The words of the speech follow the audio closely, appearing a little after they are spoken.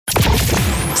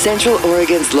Central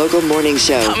Oregon's local morning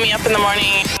show. Put me up in the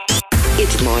morning.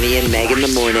 It's Lonnie and Meg in the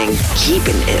morning,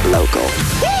 keeping it local.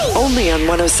 Only on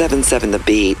 107.7 The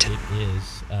Beat. It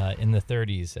is in the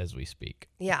 30s as we speak.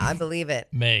 Yeah, I believe it.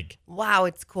 Meg. Wow,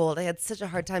 it's cold. I had such a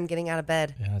hard time getting out of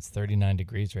bed. Yeah, it's 39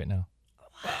 degrees right now.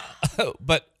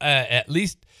 But at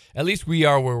least we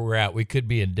are where we're at. We could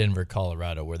be in Denver,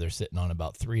 Colorado, where they're sitting on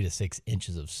about 3 to 6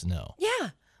 inches of snow. Yeah.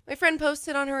 My friend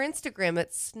posted on her Instagram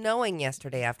it's snowing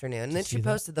yesterday afternoon. And then she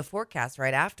posted the forecast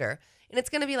right after. And it's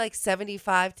going to be like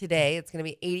 75 today. It's going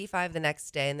to be 85 the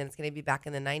next day. And then it's going to be back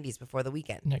in the 90s before the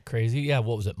weekend. Isn't that crazy? Yeah,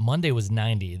 what was it? Monday was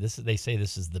 90. They say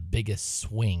this is the biggest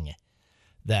swing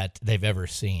that they've ever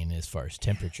seen as far as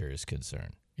temperature is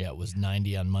concerned. Yeah, it was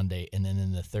 90 on Monday and then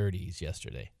in the 30s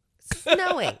yesterday.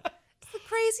 Snowing. It's the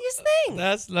craziest thing.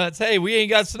 That's nuts. Hey, we ain't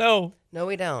got snow. No,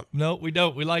 we don't. No, we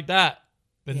don't. We like that.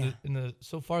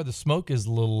 So far the smoke is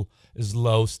low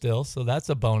still, so that's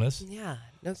a bonus. Yeah,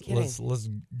 no kidding. Let's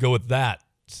go with that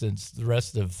since the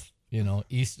rest of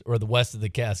east or the west of the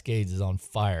Cascades is on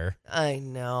fire. I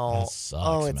know. That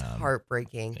sucks, it's man.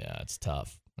 heartbreaking. Yeah, it's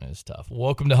tough. It's tough.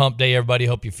 Welcome to Hump Day, everybody.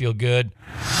 Hope you feel good.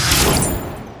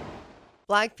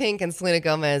 Blackpink and Selena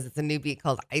Gomez. It's a new beat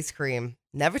called Ice Cream.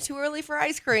 Never too early for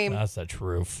ice cream. That's the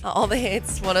truth. All the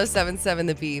hits, 107.7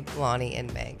 The Beat, Lonnie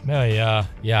and Meg. Oh, yeah.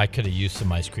 Yeah, I could have used some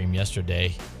ice cream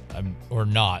yesterday. Or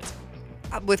not.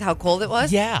 With how cold it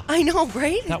was? Yeah. I know,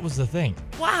 right? That was the thing.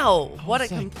 Wow. What a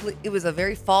complete... It was a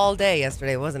very fall day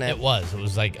yesterday, wasn't it? It was. It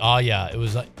was like, oh, yeah, it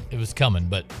was coming.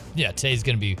 But, yeah, today's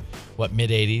going to be,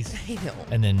 mid-80s? I know.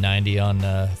 And then 90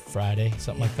 on Friday,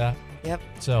 something like that. Yep.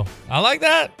 So, I like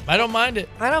that. I don't mind it.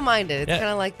 I don't mind it. It's kind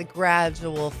of like the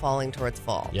gradual falling towards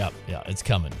fall. Yep. Yeah, it's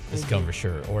coming. It's coming for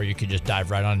sure. Or you could just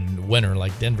dive right on into winter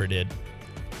like Denver did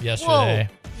yesterday.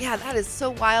 Whoa. Yeah, that is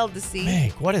so wild to see.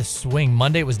 Meg, what a swing.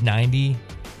 Monday was 90.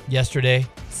 Yesterday,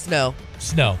 Snow.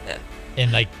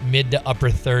 And like mid to upper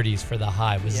 30s for the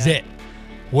high was it.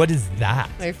 What is that?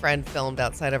 My friend filmed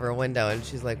outside of her window, and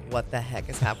she's like, what the heck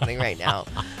is happening right now?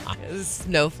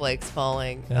 Snowflakes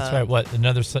falling. That's right. What,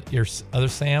 your other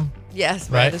Sam? Yes,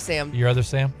 my right? other Sam. Your other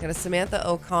Sam? Got a Samantha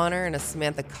O'Connor and a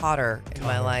Samantha Cotter in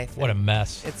my life. What a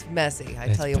mess. It's messy, I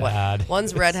It's tell you bad. what.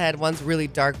 One's redhead, one's really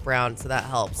dark brown, so that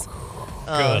helps.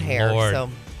 Good hair. Lord. So,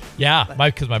 yeah,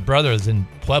 because my brother is in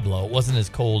Pueblo. It wasn't as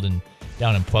cold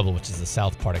down in Pueblo, which is the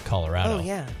south part of Colorado. oh,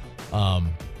 yeah.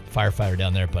 Firefighter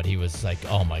down there, but he was like,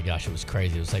 oh my gosh, it was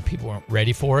crazy. It was like people weren't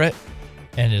ready for it.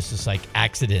 And it's just like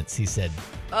accidents, he said.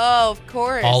 Oh, of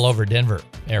course. All over Denver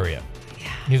area.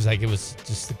 Yeah. He was like, it was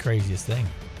just the craziest thing.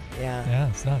 Yeah. Yeah,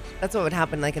 it's nuts. That's what would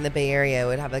happen like in the Bay Area. It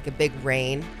would have like a big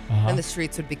rain, and the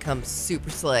streets would become super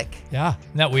slick. Yeah,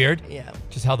 isn't that weird? Yeah.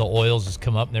 Just how the oils just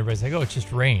come up and everybody's like, oh, it's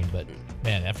just rain. But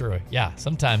man,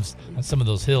 sometimes on some of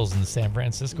those hills in the San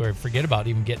Francisco area, forget about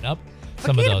even getting up.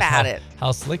 Some of Forget those, about it.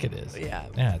 How slick it is. Yeah.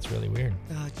 Yeah, it's really weird.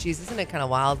 Oh, geez, isn't it kind of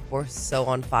wild? We're so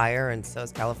on fire, and so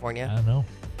is California. I don't know.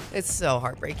 It's so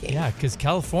heartbreaking. Yeah, because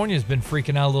California's been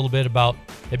freaking out a little bit about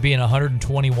it being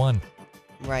 121.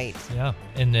 Right. Yeah,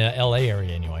 in the LA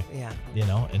area anyway. Yeah.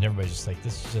 And everybody's just like,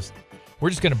 we're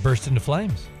just going to burst into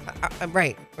flames.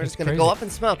 Right. We're It's just going to crazy. go up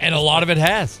and smoke. And a lot of it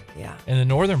has. Yeah. In the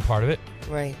northern part of it.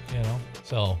 Right.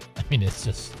 So, I mean, it's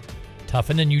just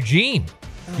tough. And then Eugene.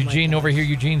 Oh my Eugene gosh. over here,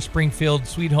 Eugene, Springfield,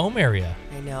 Sweet Home area.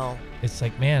 I know. It's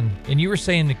like, man. And you were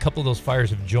saying a couple of those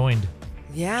fires have joined.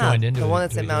 Yeah. Joined into the it, one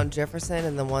that's to at it, Mount Jefferson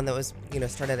and the one that was,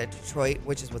 started at Detroit,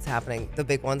 which is what's happening. The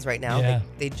big ones right now, Yeah.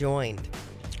 they joined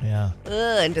Yeah.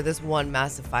 into this one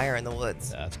massive fire in the woods.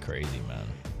 That's crazy, man.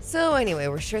 So anyway,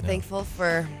 we're sure thankful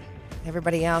for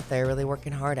everybody out there really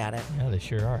working hard at it. Yeah, they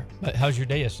sure are. But how's your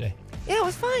day yesterday? Yeah, it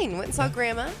was fine. Went and saw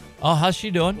Grandma. Oh, how's she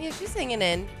doing? Yeah, she's hanging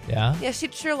in. Yeah? Yeah,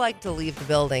 she'd sure like to leave the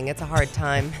building. It's a hard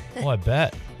time. Oh, I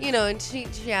bet. And she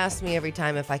asked me every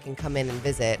time if I can come in and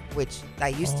visit, which I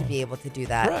used to be able to do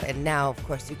that. Right. And now, of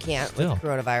course, you can't Still. with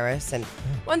coronavirus. And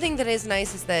one thing that is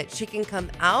nice is that she can come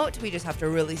out. We just have to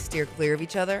really steer clear of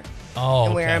each other Oh,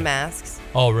 and wear okay. our masks.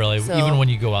 Oh, really? So- Even when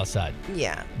you go outside?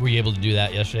 Yeah. Were you able to do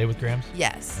that yesterday with Grams?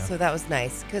 Yes. Yeah. So that was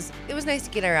nice because it was nice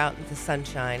to get her out into the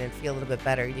sunshine and feel a little bit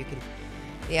better.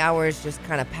 The hours just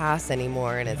kind of pass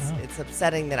anymore, and it's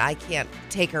upsetting that I can't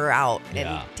take her out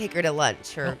and take her to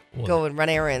lunch or go and run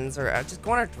errands or just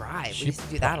go on a drive. We used to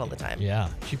do that all the time. Yeah,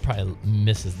 she probably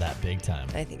misses that big time.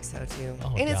 I think so too.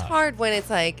 Oh, and it's gosh. hard when it's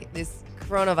like this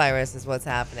coronavirus is what's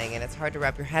happening, and it's hard to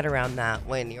wrap your head around that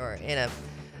when you're in a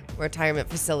retirement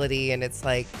facility and it's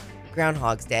like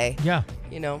Groundhog's Day. Yeah.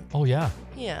 Oh, yeah.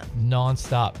 Yeah.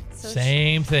 Nonstop. So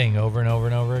Same thing over and over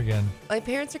and over again. My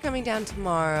parents are coming down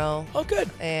tomorrow. Oh, good.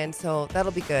 And so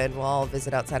that'll be good. We'll all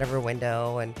visit outside of her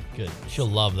window. And Good. She'll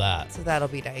love that. so that'll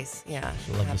be nice. Yeah.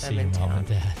 She'll love to have see them your in mom town. and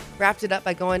dad. Wrapped it up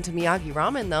by going to Miyagi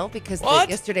Ramen, though, because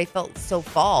yesterday felt so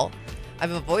fall.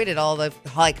 I've avoided all the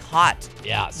hot,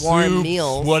 warm soups,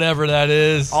 meals whatever that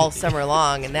is, all summer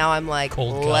long. And now I'm like,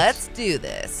 Cold let's do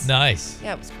this. Nice.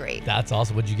 Yeah, it was great. That's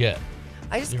awesome. What'd you get?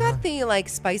 I just got the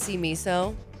spicy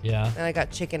miso. Yeah. And I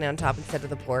got chicken on top instead of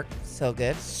the pork. So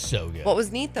good. So good. What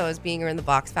was neat, though, is being in the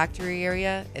box factory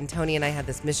area, and Tony and I had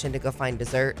this mission to go find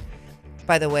dessert.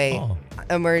 By the way,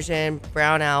 Immersion,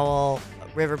 Brown Owl,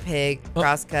 River Pig,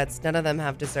 Crosscuts, none of them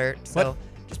have dessert. So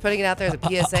just putting it out there as a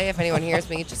PSA, if anyone hears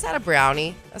me, just had a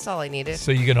brownie. That's all I needed.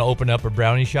 So you're going to open up a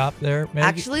brownie shop there, Maggie?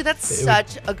 Actually, that's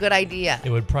such a good idea.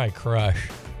 It would probably crush.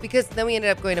 Because then we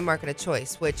ended up going to Market of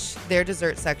Choice, which their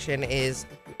dessert section is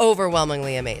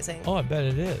overwhelmingly amazing. Oh, I bet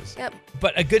it is. Yep.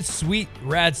 But a good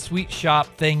rad sweet shop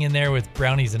thing in there with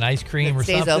brownies and ice cream or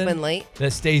something. That stays open late.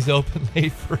 That stays open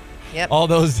late for Yep. all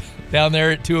those down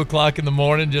there at 2 o'clock in the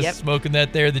morning just smoking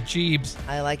that there, the Cheebs.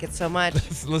 I like it so much.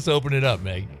 Let's open it up,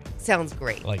 Meg. Sounds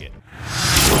great. I like it.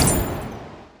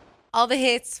 All the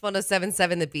hits,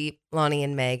 107.7 The Beat, Lonnie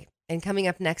and Meg. And coming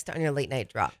up next on your late night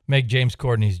drop. Meg, James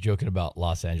Courtney's joking about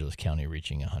Los Angeles County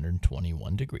reaching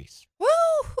 121 degrees. Woo!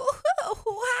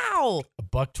 Wow.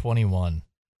 $1.21.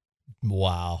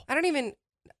 Wow.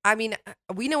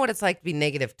 We know what it's like to be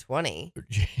negative 20.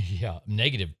 Yeah,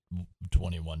 negative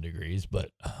 21 degrees,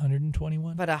 but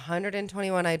 121. But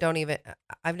 121,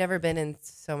 I've never been in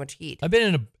so much heat. I've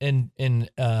been in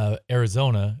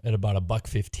Arizona at about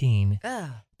 $1.15.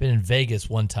 Ugh. Been in Vegas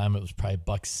one time. It was probably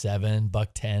 $1.07,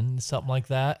 $1.10, something like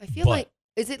that. I feel like,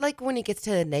 is it like when it gets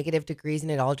to negative degrees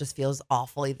and it all just feels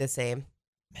awfully the same?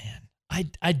 Man,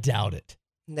 I doubt it.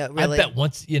 No, really. I bet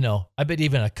once, I bet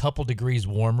even a couple degrees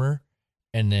warmer,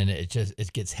 and then it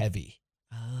gets heavy.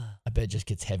 I bet it just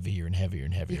gets heavier and heavier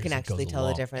and heavier. You can actually tell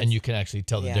the difference. And you can actually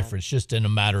tell the difference just in a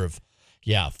matter of,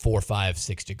 4, 5,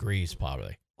 6 degrees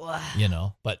probably. But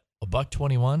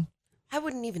 $1.21. I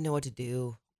wouldn't even know what to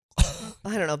do.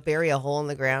 I don't know, bury a hole in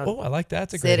the ground. Oh, I like that.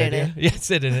 That's a great idea. Yeah,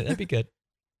 sit in it. That'd be good.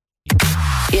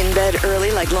 In bed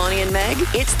early like Lonnie and Meg?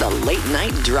 It's the late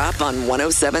night drop on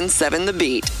 107.7 The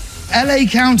Beat. LA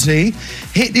County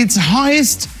hit its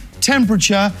highest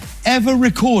temperature ever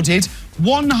recorded,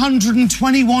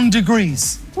 121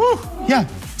 degrees. Woo. Yeah.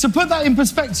 To put that in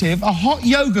perspective, a hot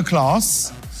yoga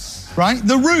class, right?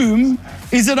 The room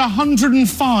is at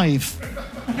 105.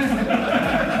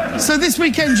 So this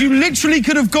weekend, you literally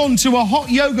could have gone to a hot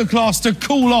yoga class to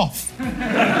cool off. Oh,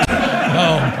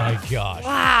 my gosh.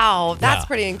 Wow. That's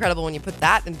pretty incredible when you put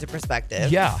that into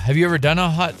perspective. Yeah. Have you ever done a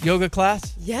hot yoga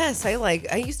class? Yes.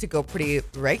 I used to go pretty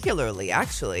regularly,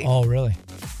 actually. Oh, really?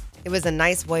 It was a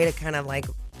nice way to kind of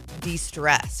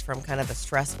de-stress from kind of a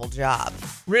stressful job.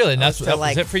 Really? And that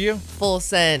was it for you? Full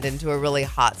send into a really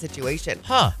hot situation.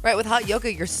 Huh. Right, with hot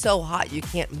yoga, you're so hot, you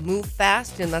can't move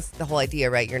fast, and that's the whole idea,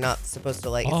 right? You're not supposed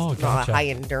to, it's not a high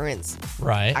endurance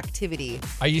activity.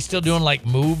 Are you still doing,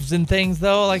 moves and things,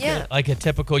 though? Like a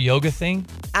typical yoga thing?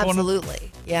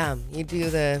 Absolutely. Yeah, you do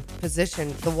the position,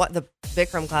 the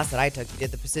Bikram class that I took, you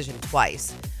did the position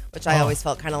twice. Which I always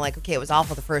felt kind of like, okay, it was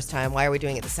awful the first time. Why are we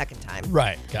doing it the second time?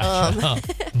 Right. Gotcha.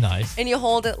 Nice. And you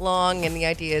hold it long, and the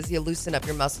idea is you loosen up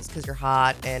your muscles because you're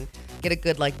hot and get a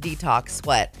good, detox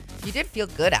sweat. You did feel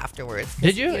good afterwards.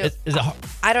 Did you? Is it hard?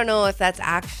 I don't know if that's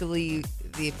actually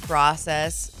the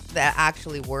process that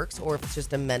actually works or if it's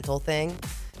just a mental thing.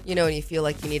 And you feel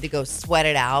like you need to go sweat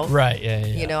it out. Right, yeah.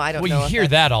 I don't know. Well, you hear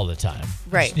that all the time.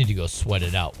 Right. You just need to go sweat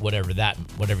it out, whatever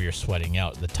you're sweating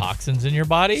out, the toxins in your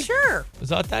body. Sure. Is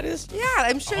that what that is? Yeah,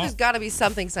 I'm sure there's got to be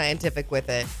something scientific with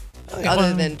it.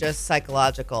 Other than just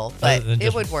psychological, but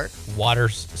it would work. Water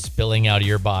spilling out of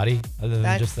your body, other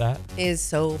than just that? Is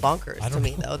so bonkers to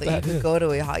me, though, that you could go to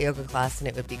a hot yoga class and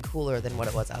it would be cooler than what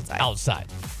it was outside. Outside.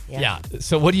 Yeah.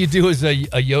 So what do you do as a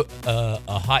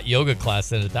hot yoga class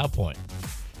then at that point?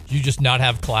 You just not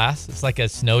have class? It's like a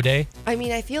snow day?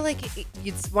 I feel like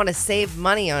you'd want to save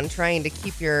money on trying to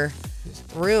keep your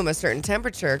room a certain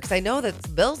temperature, because I know that the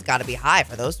bill's got to be high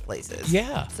for those places.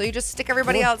 Yeah. So you just stick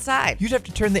everybody outside. You'd have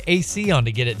to turn the AC on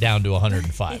to get it down to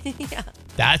 105. Yeah.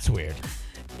 That's weird.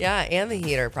 Yeah, and the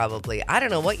heater probably. I don't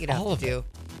know what you'd have to do.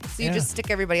 So you just stick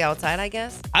everybody outside, I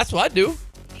guess? That's what I'd do.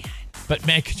 Man. But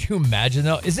man, could you imagine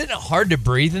though? Isn't it hard to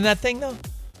breathe in that thing though?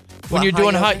 When you're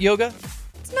doing hot yoga?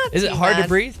 It's not Is it hard to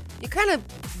breathe? You kind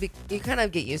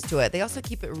of get used to it. They also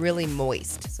keep it really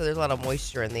moist, so there's a lot of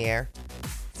moisture in the air.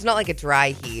 It's not like a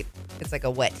dry heat. It's like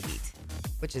a wet heat.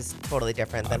 which is totally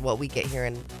different than what we get here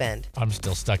in Bend. I'm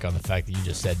still stuck on the fact that you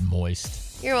just said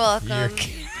moist. You're welcome.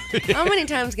 How many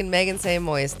times can Megan say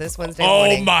moist this Wednesday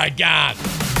morning? Oh, my God.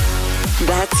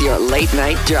 That's your late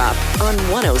night drop on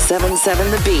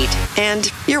 107.7 The Beat.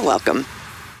 And you're welcome.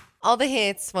 All the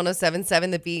hits,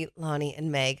 107.7 The Beat, Lonnie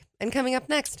and Meg. And coming up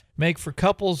next. Meg, for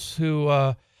couples who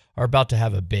are about to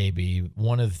have a baby,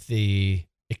 one of the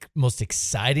most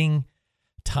exciting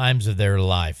times of their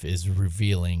life is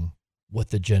revealing what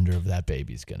the gender of that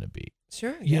baby is going to be.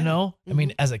 Sure. You know? I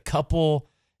mean, as a couple,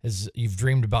 as you've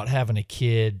dreamed about having a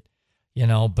kid,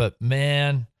 but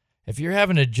man, if you're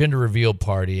having a gender reveal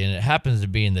party and it happens to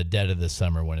be in the dead of the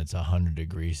summer when it's 100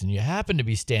 degrees and you happen to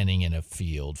be standing in a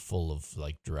field full of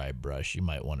like dry brush, you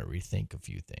might want to rethink a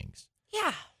few things.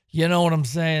 Yeah. You know what I'm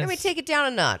saying? Let me take it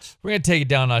down a notch. We're going to take it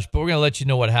down a notch, but we're going to let you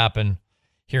know what happened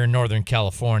here in Northern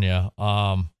California.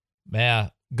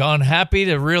 Man, gone happy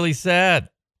to really sad.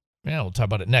 Yeah, we'll talk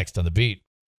about it next on The Beat.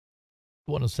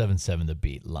 107.7 The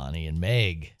Beat, Lonnie and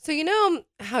Meg. So you know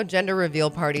how gender reveal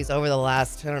parties over the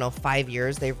last, 5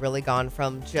 years, they've really gone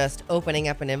from just opening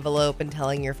up an envelope and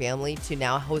telling your family to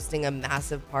now hosting a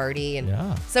massive party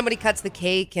and somebody cuts the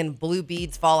cake and blue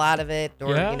beads fall out of it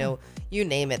or, you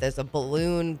name it. There's a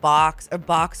balloon box, a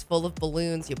box full of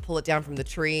balloons. You pull it down from the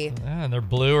tree. Yeah, and they're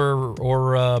blue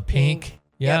or pink.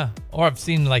 Yeah. Yep. Or I've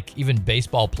seen like even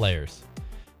baseball players.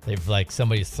 They've like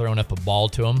somebody's thrown up a ball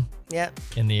to them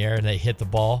in the air and they hit the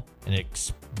ball and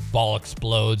ball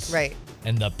explodes. Right.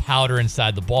 And the powder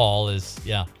inside the ball is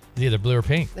either blue or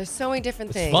pink. There's so many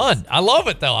different things. It's fun. I love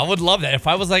it though. I would love that. If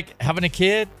I was like having a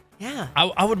kid,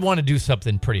 I would want to do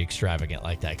something pretty extravagant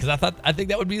like that because I think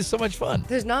that would be so much fun.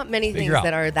 There's not many things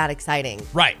that are that exciting.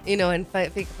 Right. And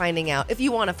finding out. If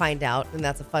you want to find out, then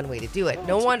that's a fun way to do it.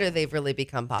 No wonder they've really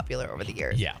become popular over the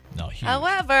years. Yeah. No, huge.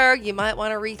 However, you might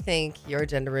want to rethink your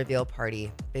gender reveal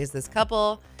party because this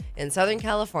couple in Southern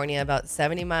California, about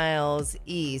 70 miles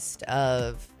east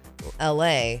of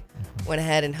LA, went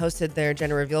ahead and hosted their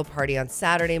gender reveal party on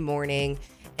Saturday morning.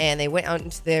 And they went out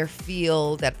into their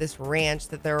field at this ranch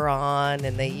that they're on,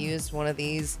 and they used one of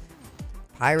these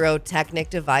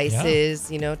pyrotechnic devices,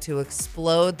 to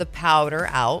explode the powder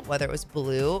out, whether it was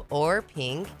blue or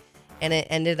pink, and it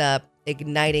ended up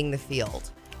igniting the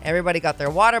field. Everybody got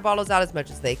their water bottles out as much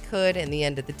as they could. In the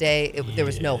end of the day, there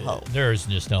was no hope. There's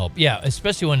just no hope. Yeah,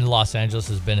 especially when Los Angeles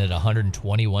has been at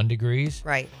 121 degrees.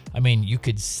 Right. I mean, you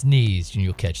could sneeze and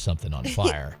you'll catch something on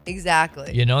fire.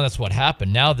 Exactly. That's what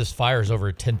happened. Now this fire is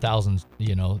over 10,000,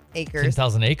 acres.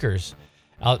 10,000 acres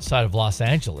outside of Los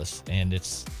Angeles. And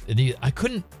I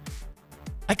couldn't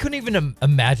even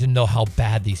imagine though how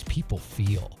bad these people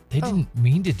feel. They didn't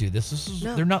mean to do this.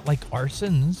 They're not like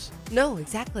arsons. No,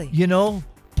 exactly.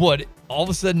 But all of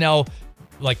a sudden now,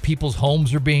 like people's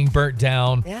homes are being burnt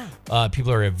down. Yeah.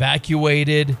 People are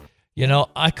evacuated.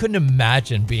 I couldn't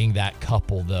imagine being that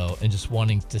couple though, and just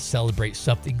wanting to celebrate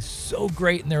something so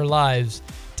great in their lives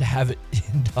to have it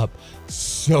end up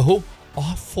so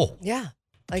awful. Yeah.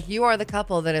 Like you are the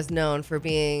couple that is known for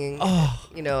being,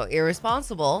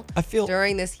 irresponsible. I feel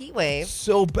during this heat wave.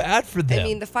 So bad for them. I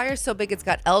mean, the fire's so big, it's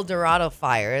got El Dorado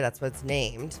fire. That's what it's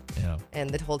named. Yeah. And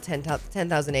the whole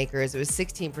 10,000 acres. It was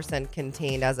 16%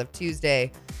 contained as of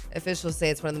Tuesday. Officials say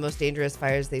it's one of the most dangerous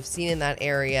fires they've seen in that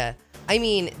area. I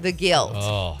mean, the guilt.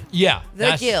 Oh, yeah.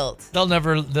 The guilt. They'll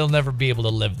never be able to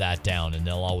live that down, and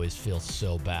they'll always feel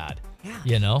so bad. Yeah.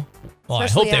 Well,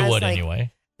 especially I hope they would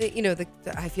anyway.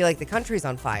 I feel like the country's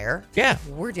on fire. Yeah.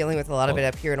 We're dealing with a lot of it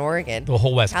up here in Oregon. The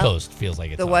whole West Coast feels like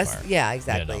it's on fire. Yeah,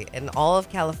 exactly. And all of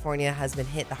California has been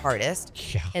hit the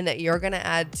hardest. Yeah. And that you're going to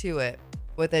add to it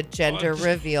with a gender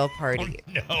reveal party.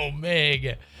 Oh, no,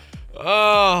 Meg.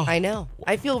 Oh. I know.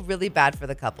 I feel really bad for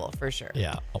the couple, for sure.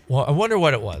 Yeah. Well, I wonder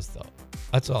what it was, though.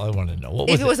 That's all I want to know. What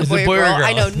if was it was a boy or girl.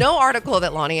 I know no article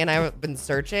that Lonnie and I have been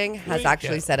searching has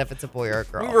actually said if it's a boy or a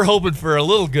girl. We were hoping for a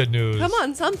little good news. Come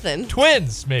on, something.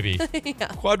 Twins, maybe. Yeah.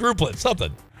 Quadruplets,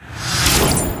 something.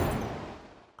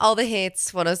 All the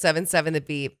hits, 107.7 The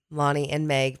Beat, Lonnie and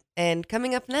Meg. And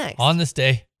coming up next. On this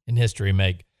day in history,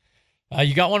 Meg.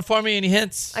 You got one for me? Any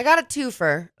hints? I got a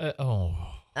twofer.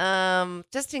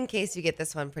 Just in case you get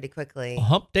this one pretty quickly. A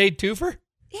hump day twofer?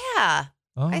 Yeah,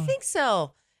 I think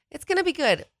so. It's going to be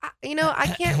good.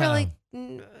 I can't really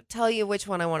tell you which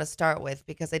one I want to start with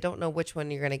because I don't know which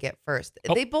one you're going to get first.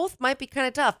 They both might be kind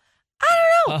of tough. I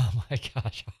don't know. Oh, my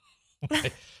gosh.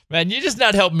 Man, you're just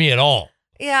not helping me at all.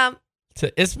 Yeah.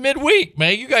 It's midweek,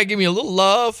 man. You got to give me a little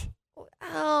love.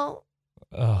 Oh.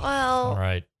 Well. All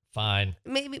right. Fine.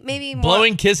 Maybe more.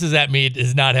 Blowing kisses at me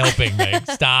is not helping, Meg.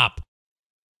 Stop.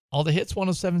 All the hits,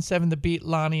 107.7 The Beat,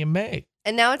 Lonnie and Meg.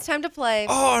 And now it's time to play.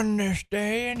 On this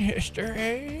day in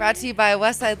history. Brought to you by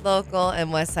Westside Local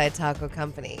and Westside Taco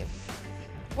Company.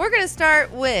 We're going to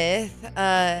start with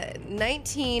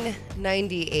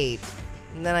 1998.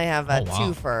 And then I have a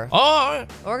twofer. Oh.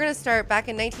 We're going to start back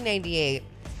in 1998.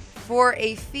 For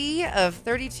a fee of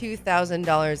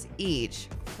 $32,000 each,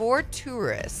 4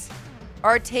 tourists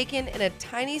are taken in a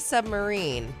tiny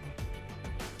submarine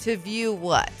to view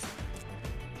what?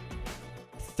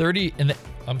 30, and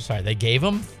I'm sorry, they gave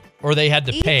them, or they had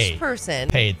to pay? Each person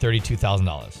paid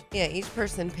 $32,000. Yeah, each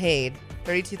person paid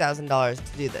 $32,000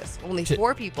 to do this. Only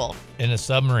 4 people in a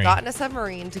submarine. got in a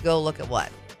submarine to go look at what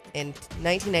in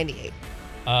 1998?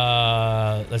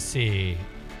 Let's see.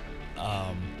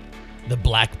 The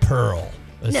Black Pearl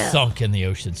was sunk in the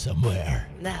ocean somewhere.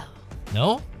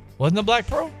 No? Wasn't the Black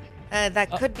Pearl? That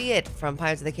could be it from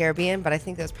Pirates of the Caribbean, but I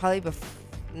think that was probably before.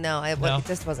 No, it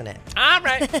just wasn't it. All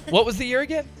right. What was the year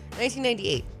again?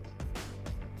 1998.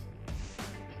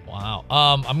 Wow.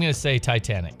 I'm going to say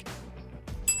Titanic.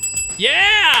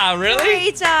 Yeah, really?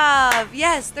 Great job.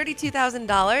 Yes,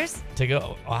 $32,000 to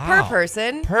go. Wow. Per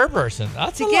person. Per person.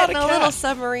 That's a lot of cash. To get in a little cash.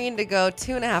 submarine to go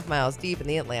 2.5 miles deep in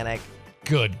the Atlantic.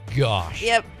 Good gosh.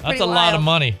 Yep. That's a lot of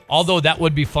money. Although that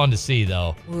would be fun to see,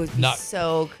 though. It would be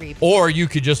so creepy. Or you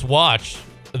could just watch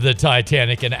the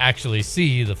Titanic and actually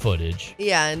see the footage.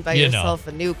 Yeah, and buy yourself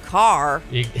a new car.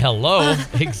 Hello.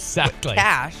 Exactly.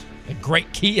 Cash. A great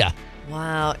Kia.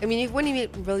 Wow. I mean, you wouldn't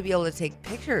even really be able to take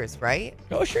pictures, right?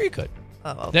 Oh, sure you could.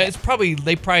 Oh, okay.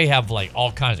 They probably have like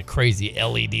all kinds of crazy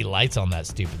LED lights on that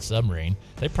stupid submarine.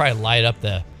 They probably light up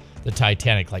the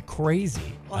Titanic like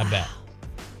crazy. Wow. I bet.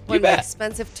 What an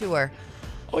expensive tour.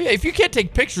 Oh yeah, if you can't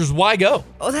take pictures, why go?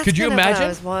 Oh, that's could you imagine? What I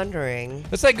was wondering.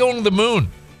 It's like going to the moon.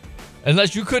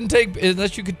 Unless you could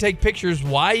take pictures,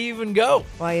 why even go?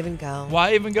 Why even go?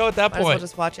 Why even go at that point? Might as well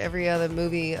just watch every other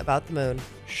movie about the moon.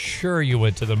 Sure you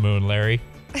went to the moon, Larry.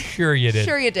 Sure you did.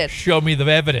 Sure you did. Show me the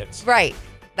evidence. Right.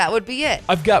 That would be it.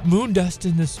 I've got moon dust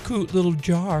in this cute little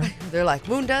jar. They're like,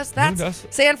 moon dust? That's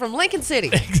sand from Lincoln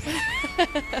City.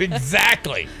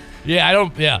 Exactly. Yeah,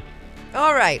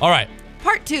 All right.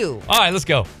 Part 2. All right, let's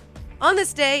go. On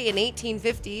this day in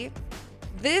 1850,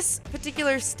 this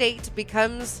particular state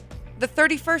becomes the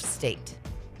 31st state.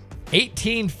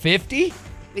 1850?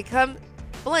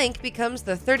 Blank becomes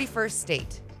the 31st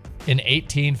state. In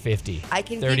 1850. I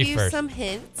can give you some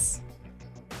hints.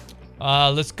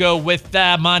 Let's go with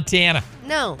Montana.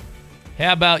 No.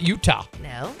 How about Utah?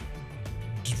 No.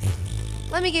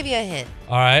 Let me give you a hint.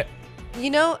 All right. You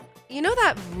know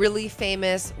that really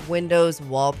famous Windows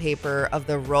wallpaper of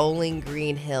the rolling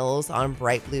green hills on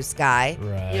bright blue sky?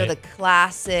 Right. You know, the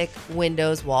classic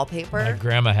Windows wallpaper? My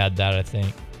grandma had that, I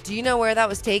think. Do you know where that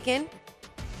was taken?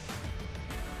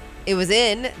 It was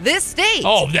in this state.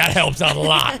 Oh, that helps a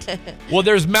lot. Well,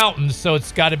 there's mountains, so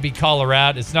it's got to be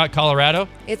Colorado. It's not Colorado?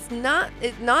 It's not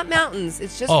mountains.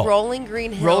 It's just rolling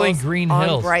green hills. Rolling green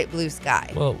hills. On bright blue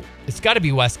sky. Well, it's got to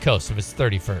be West Coast if it's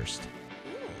 31st.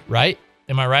 Right?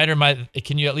 Am I right, or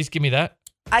can you at least give me that?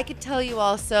 I could tell you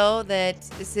also that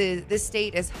this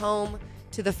state is home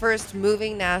to the first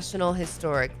moving national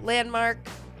historic landmark.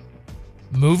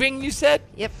 Moving, you said?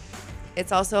 Yep.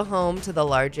 It's also home to the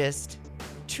largest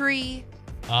tree.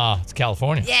 It's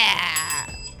California. Yeah.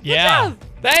 Yeah. Good job.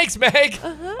 Thanks, Meg.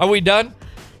 Are we done?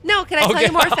 No, can I tell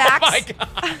you more facts? Oh my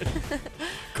God.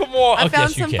 Come on. I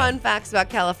found some fun facts about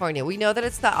California. We know that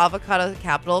it's the avocado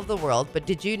capital of the world, but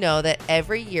did you know that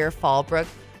every year Fallbrook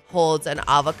holds an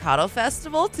avocado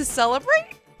festival to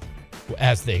celebrate?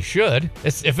 As they should.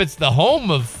 If it's the home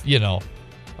of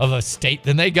a state,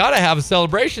 then they got to have a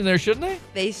celebration there, shouldn't they?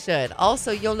 They should.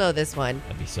 Also, you'll know this one.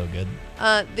 That'd be so good.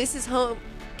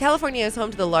 California is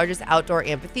home to the largest outdoor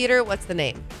amphitheater. What's the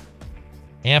name?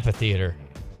 Amphitheater.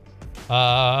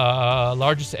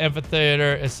 Largest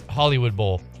amphitheater is Hollywood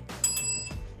Bowl.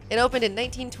 It opened in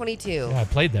 1922. Yeah, I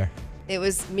played there. It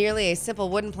was merely a simple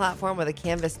wooden platform with a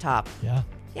canvas top. Yeah.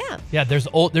 Yeah. Yeah, there's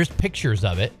pictures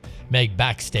of it, Meg,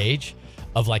 backstage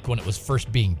of like when it was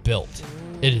first being built.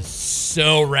 It is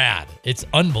so rad. It's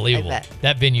unbelievable.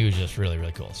 That venue is just really,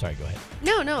 really cool. Sorry, go ahead.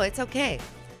 No, it's okay.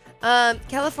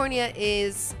 California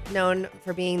is known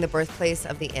for being the birthplace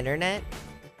of the internet.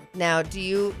 Now, do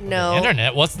you know... The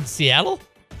internet wasn't Seattle?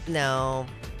 No,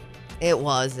 it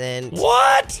wasn't.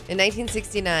 What? In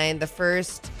 1969, the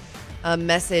first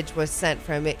message was sent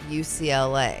from Oh,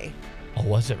 UCLA.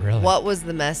 was it really? What was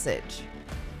the message?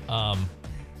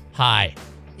 Hi.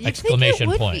 You'd Exclamation think it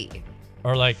would point. Be.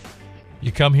 Or like,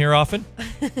 You come here often?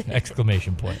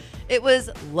 Exclamation point. It was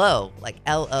low, like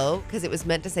L-O, because it was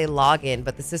meant to say login,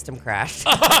 but the system crashed.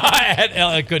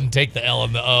 I couldn't take the L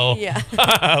and the O. Yeah.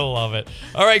 I love it.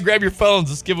 All right, grab your phones.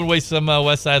 Let's give away some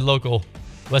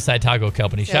Westside Taco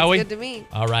Company, shall we? Sounds good to me.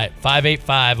 All right,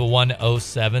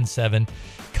 585-1077.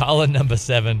 Call in number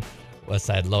 7,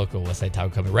 Westside Westside Taco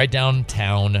Company, right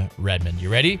downtown Redmond. You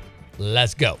ready?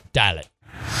 Let's go. Dial it.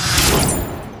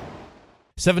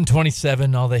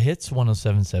 727, all the hits,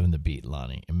 1077 The Beat,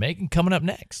 Lonnie and Megan coming up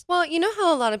next. Well, you know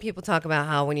how a lot of people talk about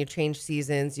how when you change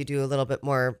seasons, you do a little bit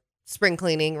more spring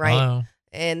cleaning, right?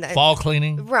 And fall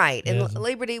cleaning. Right. And Yes.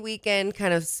 Labor Day weekend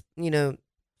kind of,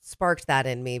 sparked that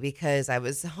in me because I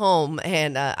was home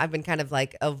and I've been kind of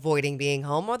like avoiding being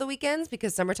home on the weekends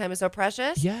because summertime is so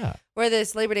precious. Yeah. Where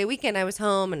this Labor Day weekend, I was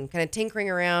home and kind of tinkering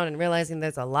around and realizing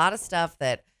there's a lot of stuff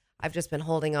that I've just been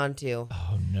holding on to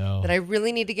Oh, no. that I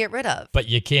really need to get rid of. But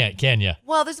you can't, can you?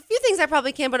 Well, there's a few things I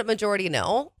probably can, but a majority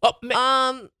no. Oh,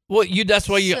 well, that's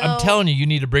why I'm so- telling you, you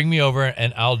need to bring me over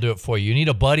and I'll do it for you. You need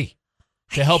a buddy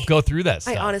to help go through that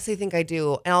stuff. I honestly think I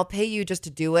do, and I'll pay you just to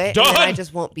do it, Done. and then I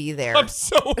just won't be there. I'm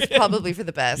so It's in. probably for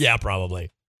the best. Yeah,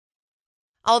 probably.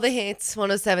 All the hits,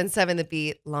 1077 The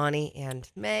Beat, Lonnie and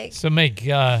Meg. So, Meg,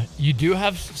 you do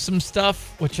have some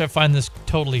stuff, which I find this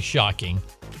totally shocking.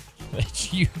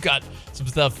 That you got some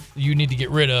stuff you need to get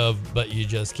rid of, but you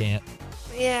just can't.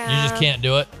 Yeah. You just can't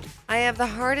do it. I have the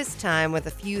hardest time with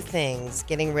a few things,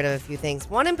 getting rid of a few things.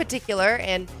 One in particular,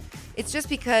 and it's just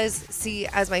because, see,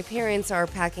 as my parents are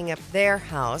packing up their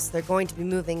house, they're going to be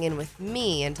moving in with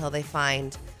me until they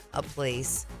find a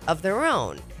place of their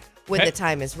own when Okay. the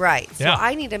time is right. So Yeah.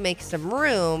 I need to make some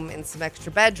room and some extra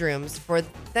bedrooms for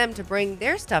them to bring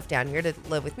their stuff down here to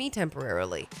live with me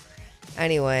temporarily.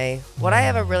 Anyway, what I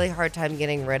have a really hard time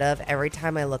getting rid of every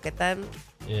time I look at them,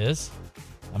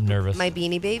 I'm nervous. my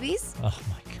Beanie Babies. Oh,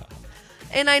 my God.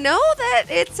 And I know that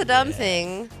it's a dumb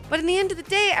thing, but in the end of the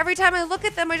day, every time I look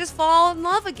at them, I just fall in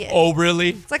love again. Oh, really?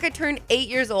 It's like I turned 8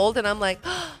 years old and I'm like,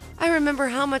 oh, I remember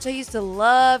how much I used to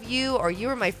love you, or you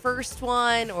were my first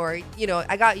one, or,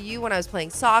 I got you when I was playing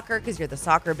soccer because you're the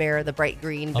soccer bear, the bright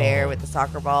green bear with the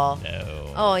soccer ball.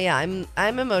 No. Oh, yeah,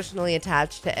 I'm emotionally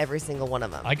attached to every single one of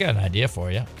them. I got an idea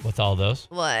for you with all those.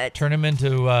 What? Turn them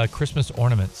into Christmas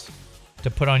ornaments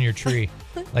to put on your tree.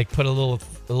 Like put a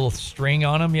little string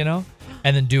on them,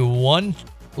 and then do one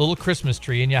little Christmas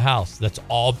tree in your house that's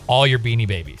all your Beanie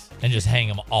Babies, and just hang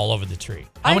them all over the tree.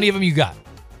 How many of them you got?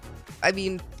 I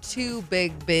mean, 2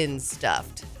 big bins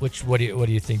stuffed. What do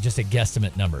you think? Just a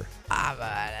guesstimate number.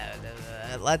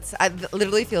 It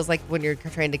literally feels like when you're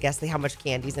trying to guess how much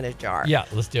candy's in a jar. Yeah,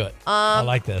 let's do it. I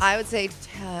like this. I would say,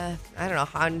 I don't know,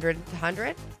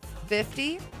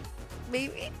 150,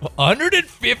 maybe.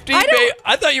 150? I don't-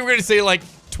 I thought you were going to say like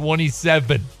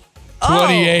 27, Oh,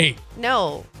 28.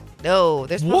 No,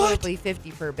 there's What? probably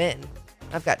 50 per bin.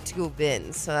 I've got 2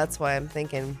 bins, so that's why I'm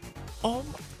thinking. Oh,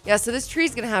 Yeah, so this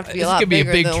tree's gonna have to be this a lot could be a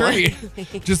bigger big than tree.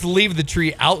 one. Just leave the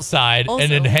tree outside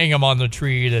and then Also- hang them on the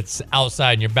tree that's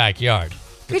outside in your backyard.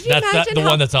 Could you That's imagine the how-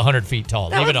 one that's 100 feet tall.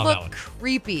 That Leave would it on look that one.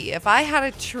 creepy. If I had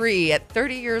a tree at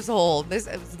 30 years old, this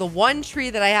is the one tree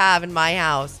that I have in my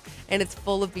house, and it's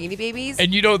full of Beanie Babies.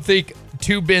 And you don't think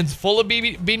 2 bins full of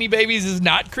Beanie Babies is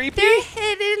not creepy? They're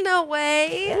hidden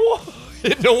away.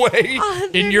 In a way,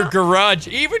 they're in your not- garage,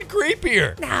 even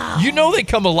creepier. No. You know they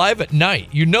come alive at night.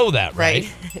 You know that, right?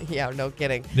 Right? Yeah, no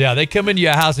kidding. Yeah, they come into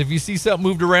your house. If you see something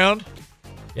moved around,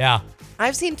 yeah.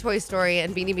 I've seen Toy Story,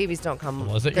 and Beanie Babies don't come.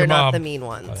 Was it They're your not mom? the mean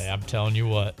ones. Hey, I'm telling you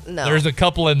what. No. There's a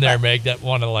couple in there, Meg, that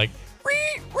want to like.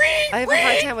 I have a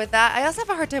hard time with that. I also have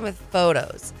a hard time with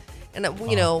photos. And,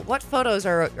 what photos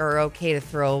are okay to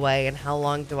throw away, and how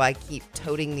long do I keep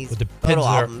toting these photo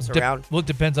albums around? Well, it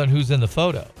depends on who's in the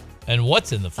photo and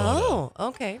what's in the photo. Oh,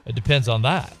 okay. It depends on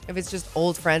that. If it's just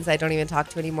old friends I don't even talk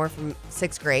to anymore from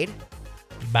 6th grade.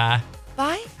 Bye.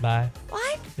 Bye? Bye.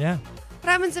 What? Yeah. What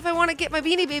happens if I want to get my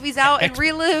Beanie Babies out and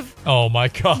relive Oh my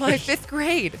gosh. my 5th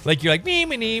grade? Like you're like me,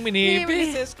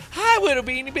 business. Hi, little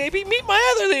Beanie Baby. Meet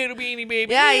my other little Beanie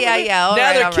Baby. Yeah. All now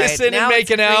right, they're all right. kissing Now and it's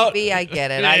making out. creepy. I get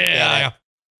it. I get it.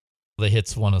 The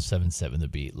hits 1077 The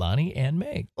Beat, Lonnie and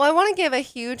Meg. Well, I want to give a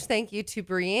huge thank you to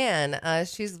Brienne.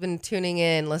 She's been tuning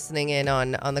in, listening in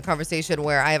on the conversation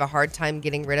where I have a hard time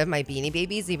getting rid of my Beanie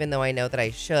Babies, even though I know that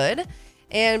I should.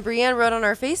 And Brienne wrote on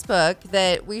our Facebook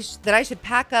that that I should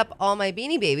pack up all my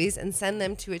Beanie Babies and send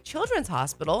them to a children's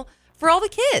hospital for all the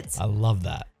kids. I love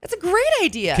that. That's a great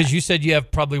idea. Because you said you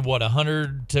have probably,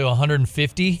 100 to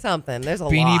 150? Something. There's a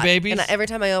Beanie lot. Babies? And every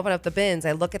time I open up the bins,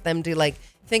 I look at them to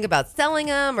think about selling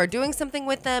them or doing something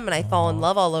with them, and I fall in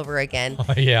love all over again.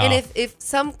 Yeah. And if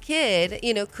some kid,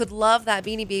 could love that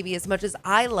Beanie Baby as much as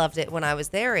I loved it when I was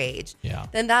their age,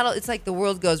 then it's like the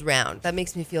world goes round. That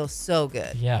makes me feel so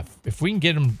good. Yeah. If we can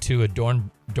get them to a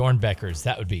Dornbeckers,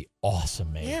 that would be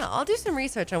awesome, man. Yeah, I'll do some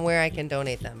research on where I can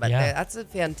donate them. But that's a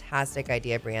fantastic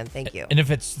idea, Brian. Thank you. And if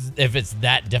it's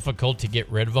that difficult to get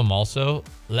rid of them also,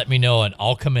 let me know and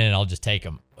I'll come in and I'll just take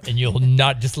them. And you'll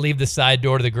not just leave the side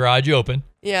door to the garage open.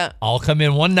 Yeah. I'll come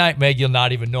in one night, Meg. You'll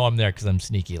not even know I'm there because I'm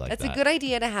sneaky like that. That's a good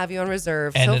idea to have you on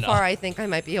reserve. And so far, I think I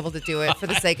might be able to do it for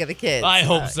the sake of the kids. I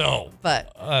hope so.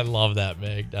 But I love that,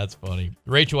 Meg. That's funny.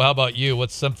 Rachel, how about you?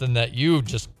 What's something that you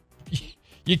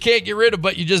can't get rid of,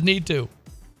 but you just need to?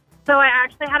 So I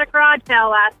actually had a garage sale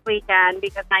last weekend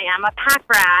because I am a pack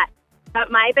rat. But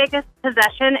my biggest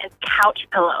possession is couch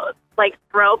pillows, like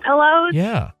throw pillows.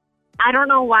 Yeah. I don't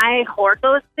know why I hoard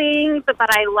those things, but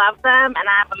I love them, and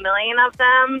I have a million of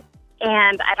them,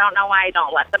 and I don't know why I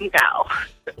don't let them go.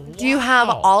 Do you have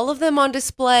all of them on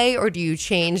display, or do you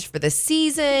change for the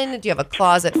season? Do you have a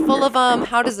closet full of them?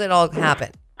 How does it all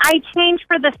happen? I change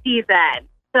for the season,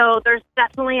 so there's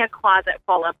definitely a closet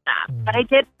full of them, but I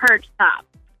did purge some.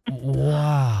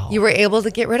 Wow. You were able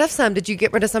to get rid of some. Did you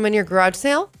get rid of some in your garage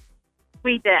sale?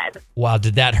 We did. Wow.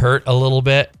 Did that hurt a little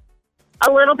bit?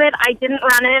 A little bit. I didn't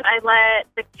run it. I let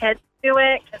the kids do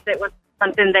it because it was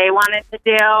something they wanted to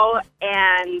do,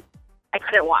 and I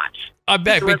couldn't watch. I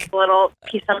bet. It was a little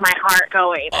piece of my heart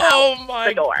going out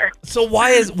the door. So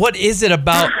what is it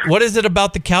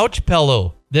about the couch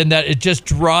pillow then that it just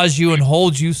draws you and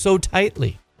holds you so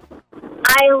tightly?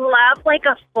 I love like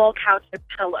a full couch of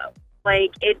pillows. Like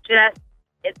it's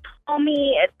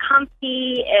homey, it's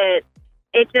comfy,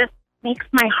 it just makes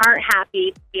my heart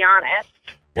happy, to be honest.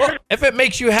 Well, if it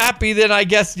makes you happy, then I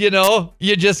guess, you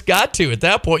just got to. At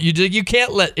that point, you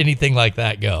can't let anything like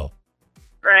that go.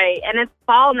 Right. And it's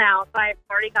fall now, so I've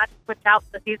already got to switch out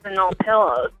the seasonal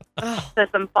pillows to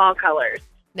some fall colors.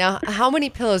 Now, how many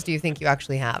pillows do you think you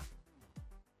actually have?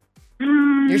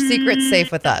 Your secret's safe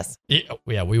with us.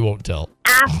 Yeah, we won't tell.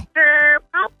 After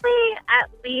probably at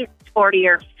least 40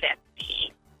 or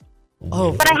 50.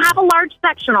 Oh. But I have a large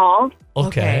sectional.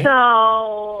 Okay.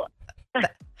 So...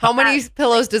 How many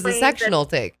pillows does the sectional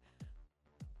take?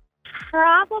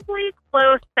 Probably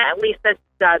close to at least a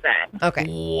dozen. Okay.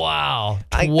 Wow.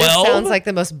 12? This sounds like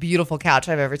the most beautiful couch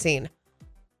I've ever seen.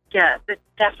 Yes, it's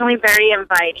definitely very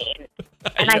inviting.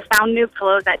 And I found new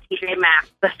pillows at TJ Maxx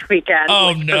this weekend. Oh,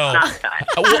 which no. was not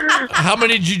good. How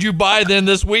many did you buy then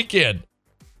this weekend?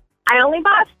 I only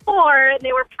bought 4, and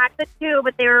they were packed of 2,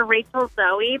 but they were Rachel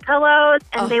Zoe pillows,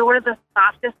 and they were the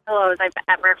softest pillows I've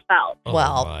ever felt.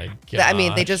 Well, my I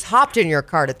mean, they just hopped in your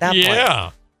cart at that point.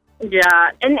 Yeah.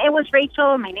 Yeah, and it was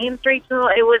Rachel. My name's Rachel.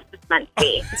 It was just meant to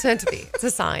be. It's meant to be. It's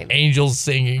a sign. Angels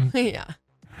singing. Yeah.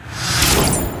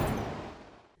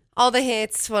 All the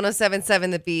hits,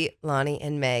 107.7 The Beat, Lonnie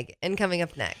and Meg. And coming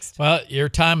up next. Well, your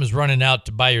time is running out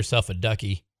to buy yourself a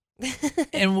ducky.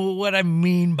 And what I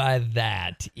mean by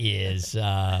that is,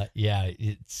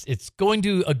 it's going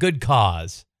to a good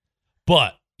cause,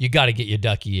 but you got to get your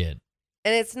ducky in.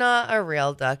 And it's not a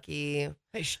real ducky.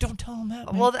 Hey, don't tell them that,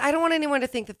 man. Well, I don't want anyone to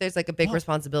think that there's like a big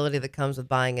responsibility that comes with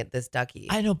buying this ducky.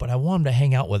 I know, but I want them to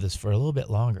hang out with us for a little bit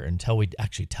longer until we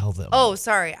actually tell them. Oh,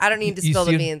 sorry. I don't need to spill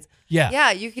the beans. Yeah.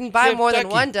 Yeah, you can buy more than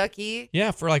one ducky. Yeah,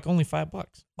 for like only $5.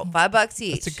 Oh, $5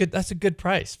 each. That's a good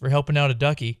price for helping out a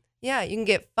ducky. Yeah, you can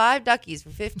get 5 duckies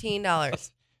for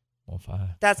 $15. Well, 5.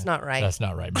 That's not right. That's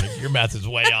not right, man. Your math is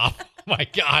way off. Oh, my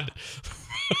God.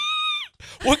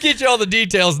 We'll get you all the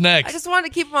details next. I just wanted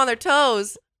to keep them on their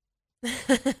toes.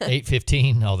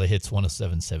 8:15, all the hits,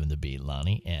 107.7 The Beat,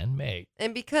 Lonnie and Meg.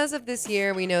 And because of this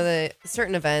year, we know that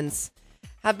certain events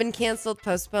have been canceled,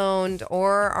 postponed,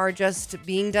 or are just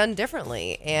being done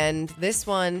differently. And this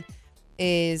one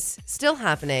is still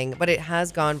happening, but it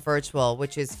has gone virtual,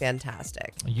 which is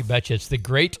fantastic. You betcha. It's the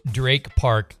Great Drake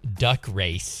Park Duck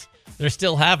Race. They're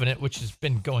still having it, which has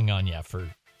been going on, for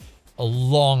a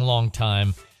long, long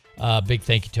time. Big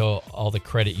thank you to all the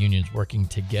credit unions working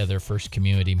together. First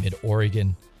Community,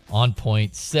 Mid-Oregon, On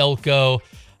Point, Selco.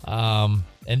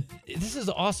 And this is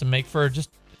awesome, Make for just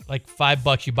like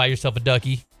 $5, you buy yourself a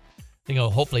ducky. Then you'll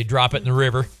hopefully drop it in the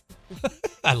river.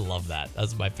 I love that.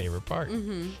 That's my favorite part.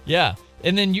 Mm-hmm. Yeah.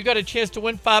 And then you got a chance to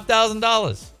win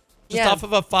 $5,000 just off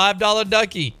of a $5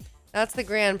 ducky. That's the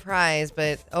grand prize,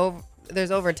 but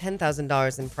there's over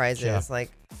 $10,000 in prizes,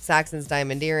 like Saxon's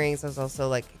Diamond Earrings. There's also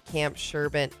like Camp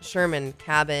Sherman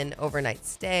cabin overnight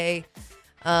stay.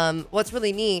 What's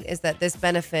really neat is that this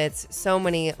benefits so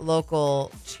many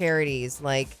local charities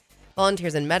like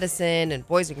Volunteers in Medicine and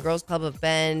Boys and Girls Club of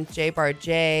Bend, J Bar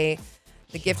J,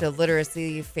 the Gift of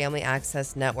Literacy Family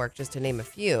Access Network, just to name a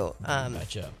few.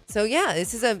 Gotcha. So yeah,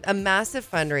 this is a massive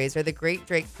fundraiser, the Great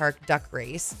Drake Park Duck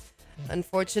Race.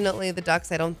 Unfortunately, the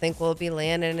ducks I don't think will be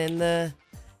landing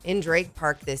in Drake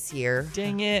Park this year.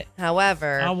 Dang it.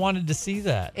 However, I wanted to see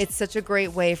that. it's such a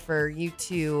great way for you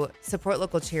to support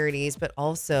local charities, but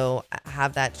also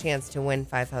have that chance to win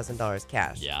 $5,000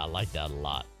 cash. Yeah, I like that a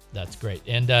lot. That's great.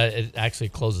 And it actually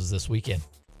closes this weekend.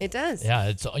 It does.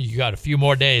 Yeah, you got a few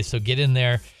more days, so get in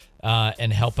there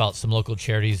and help out some local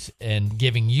charities and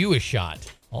giving you a shot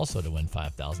also to win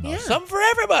 $5,000. Yeah. Something for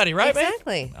everybody, right, man?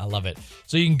 Exactly. I love it.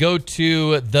 So you can go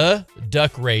to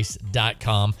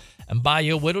theduckrace.com and buy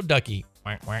you a little ducky.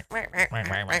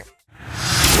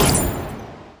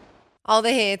 All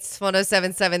the hits,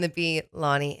 107.7 The Beat,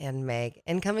 Lonnie and Meg.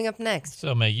 And coming up next.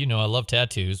 So, Meg, I love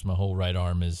tattoos. My whole right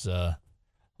arm is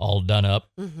all done up.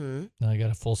 Mm-hmm. I got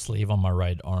a full sleeve on my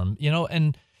right arm.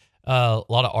 And a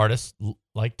lot of artists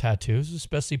like tattoos,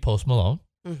 especially Post Malone,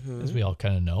 as we all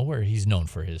kind of know, where he's known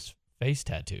for his face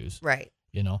tattoos. Right.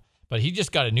 But he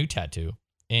just got a new tattoo,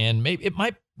 and maybe it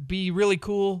might be really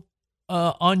cool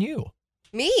on you.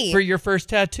 Me? For your first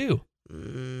tattoo.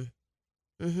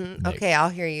 Mm-hmm. Okay, I'll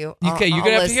hear you. Okay, you're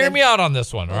going to have to hear me out on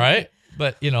this one, all right?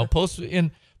 But, Post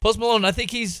Malone, I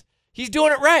think he's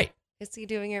doing it right. Is he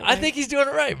doing it right? I think he's doing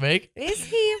it right, Meg. Is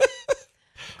he?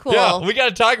 Cool. Yeah, we got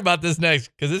to talk about this next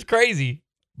because it's crazy,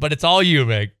 but it's all you,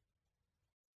 Meg.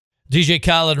 DJ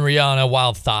Khaled and Rihanna,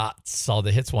 Wild Thoughts, all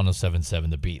the hits,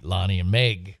 107.7 The Beat, Lonnie and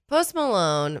Meg. Post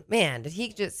Malone, man,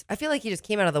 I feel like he just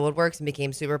came out of the woodworks and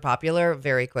became super popular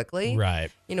very quickly.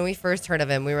 Right. We first heard of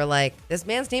him, we were like, this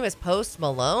man's name is Post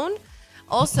Malone?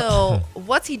 Also,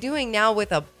 what's he doing now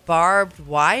with a barbed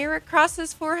wire across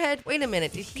his forehead? Wait a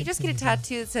minute, did he just get a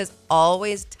tattoo that says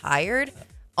always tired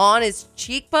on his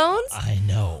cheekbones? I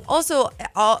know. Also,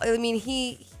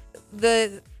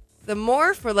 the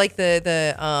more for like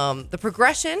the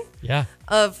progression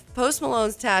of Post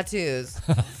Malone's tattoos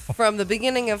from the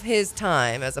beginning of his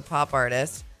time as a pop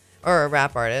artist or a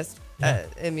rap artist,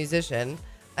 a musician,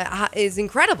 is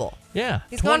incredible. Yeah,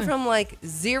 he's gone from like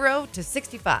 0 to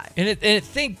 65. And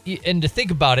to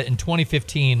think about it, in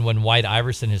 2015 when White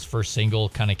Iverson, his first single,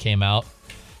 kind of came out,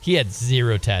 he had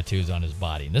 0 tattoos on his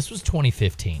body, and this was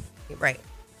 2015. Right.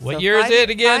 What year is it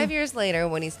again? 5 years later,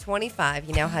 when he's 25,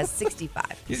 he now has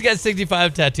 65. He's got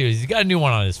 65 tattoos. He's got a new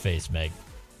one on his face, Meg.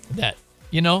 The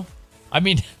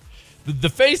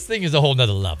face thing is a whole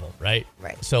nother level, right?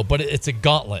 Right. So, but it's a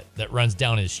gauntlet that runs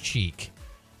down his cheek.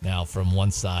 Now, from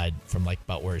one side, from like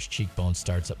about where his cheekbone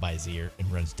starts up by his ear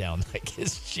and runs down like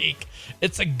his cheek.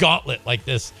 It's a gauntlet, like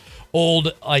this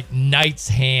old like knight's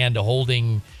hand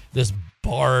holding this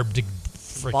barbed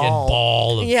freaking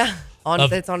ball of,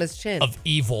 it's on his chin. Of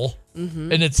evil.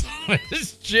 Mm-hmm. And it's on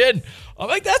his chin. I'm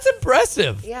like, that's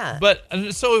impressive. Yeah. But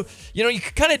so, you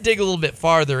can kind of dig a little bit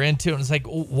farther into it. And it's like,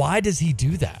 why does he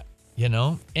do that?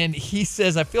 And he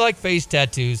says, I feel like face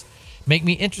tattoos make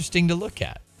me interesting to look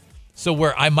at. So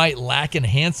where I might lack in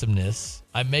handsomeness,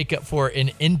 I make up for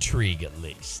in intrigue at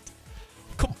least.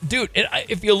 Dude,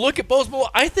 if you look at Post Malone,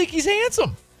 I think he's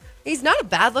handsome. He's not a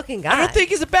bad-looking guy. I don't think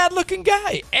he's a bad-looking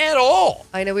guy at all.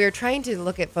 I know we were trying to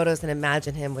look at photos and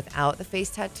imagine him without the face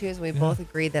tattoos. We both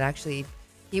agreed that actually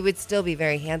he would still be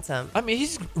very handsome. I mean,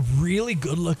 he's a really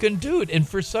good-looking dude. And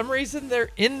for some reason,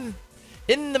 they're in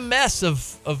the mess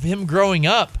of him growing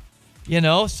up.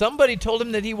 Somebody told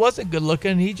him that he wasn't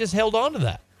good-looking, and he just held on to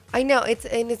that. I know.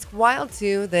 It's wild,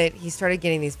 too, that he started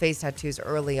getting these face tattoos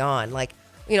early on. Like,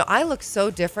 I look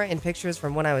so different in pictures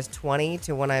from when I was 20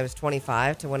 to when I was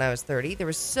 25 to when I was 30.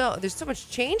 There's so much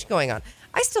change going on.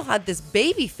 I still had this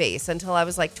baby face until I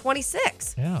was like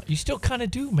 26. Yeah, you still kind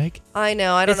of do, Meg. I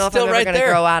know. I don't know if I'm ever going to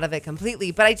grow out of it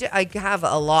completely, but I have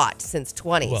a lot since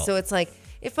 20. So it's like,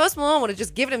 if Post Malone would have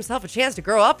just given himself a chance to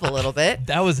grow up a little bit.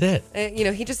 That was it.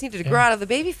 He just needed to grow out of the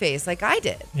baby face like I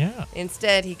did. Yeah.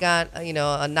 Instead, he got,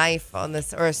 a knife on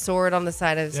this or a sword on the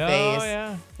side of his face. Oh,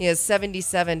 yeah. He has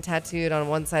 77 tattooed on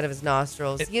one side of his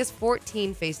nostrils. He has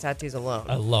 14 face tattoos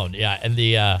alone. Yeah. And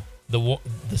the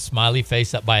smiley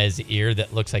face up by his ear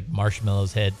that looks like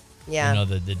Marshmallow's head. Yeah. You know,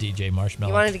 the DJ Marshmallow.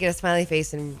 You wanted to get a smiley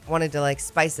face and wanted to like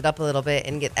spice it up a little bit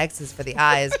and get X's for the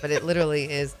eyes, but it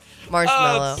literally is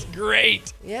marshmallow. Oh, it's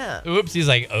great. Yeah. Oops. He's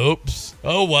like, oops.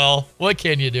 Oh, well. What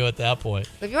can you do at that point?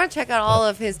 If you want to check out all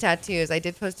of his tattoos, I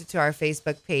did post it to our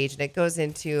Facebook page, and it goes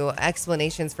into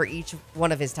explanations for each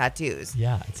one of his tattoos.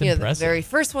 Yeah, it's The impressive. very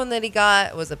first one that he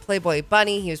got was a Playboy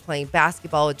bunny. He was playing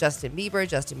basketball with Justin Bieber.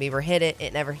 Justin Bieber hit it.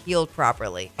 It never healed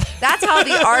properly. That's how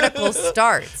the article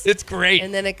starts. It's great.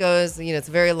 And then it goes, it's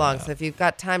very long. So if you've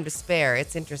got time to spare,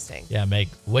 it's interesting. Yeah, Meg,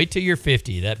 wait till you're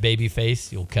 50. That baby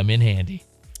face, you'll come in handy.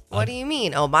 What do you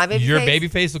mean? Oh, my baby Your face? baby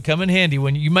face will come in handy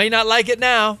when you may not like it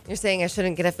now. You're saying I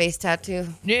shouldn't get a face tattoo?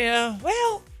 Yeah,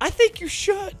 well, I think you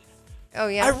should. Oh,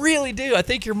 yeah? I really do. I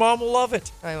think your mom will love it.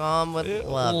 My mom would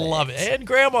love it. And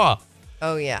grandma.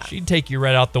 Oh, yeah. She'd take you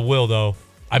right out the will, though.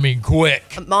 I mean, quick.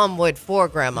 Mom would for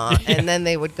grandma, and then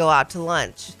they would go out to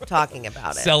lunch talking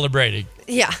about it. Celebrating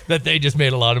Yeah. that they just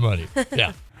made a lot of money.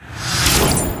 Yeah.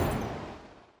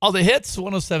 All the hits,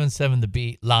 107.7 The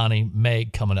Beat, Lonnie,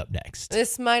 Meg coming up next.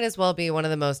 This might as well be one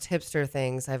of the most hipster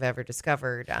things I've ever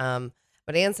discovered.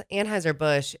 But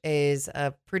Anheuser-Busch is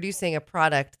producing a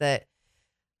product that,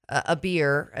 a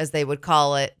beer, as they would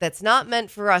call it, that's not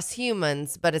meant for us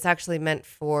humans, but it's actually meant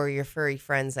for your furry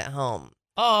friends at home.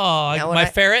 Oh, Now, my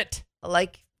ferret.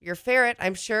 Like your ferret,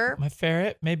 I'm sure. My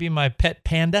ferret. Maybe my pet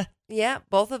panda. Yeah,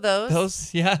 both of those.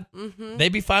 Those, yeah. Mm-hmm. They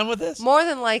be fine with this? More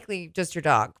than likely just your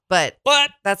dog, but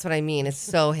What? that's what I mean. It's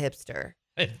so hipster.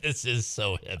 This is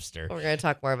so hipster. We're going to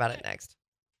talk more about it next.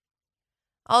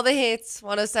 All the hits,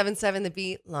 107.7 The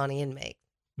Beat, Lonnie and Meg.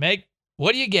 Meg,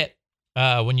 what do you get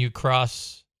when you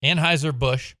cross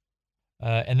Anheuser-Busch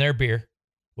and their beer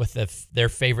with their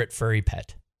favorite furry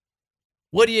pet?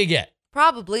 What do you get?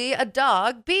 Probably a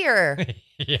dog beer.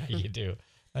 Yeah, you do.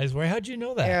 I swear, how'd you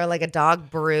know that? Or like a dog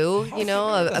brew,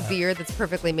 a beer that's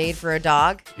perfectly made for a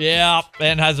dog. Yeah,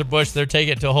 Anheuser-Busch, they're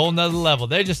taking it to a whole nother level.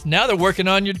 Now they're working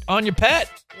on your pet.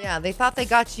 Yeah, they thought they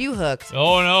got you hooked.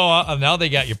 Oh, no, now they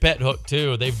got your pet hooked,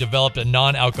 too. They've developed a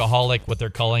non-alcoholic, what they're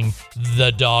calling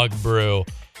the dog brew,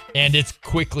 and it's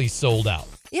quickly sold out.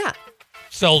 Yeah,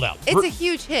 Sold out. it's a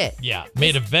huge hit. Yeah,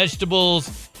 made of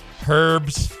vegetables,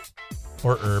 herbs,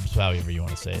 or herbs, however you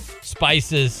want to say it,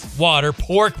 spices, water,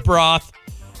 pork broth,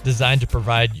 designed to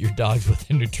provide your dogs with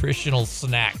a nutritional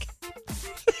snack.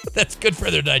 That's good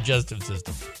for their digestive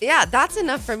system. Yeah, that's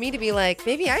enough for me to be like,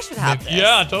 maybe I should have this.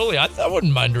 Yeah, totally. I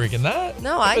wouldn't mind drinking that.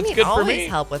 No, If I it's need good for always me.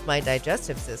 help with my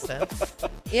digestive system.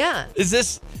 Yeah. Is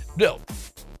this, no,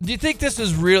 do you think this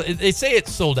is real? They say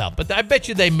it's sold out, but I bet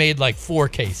you they made like 4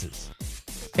 cases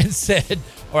and said,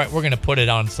 all right, we're going to put it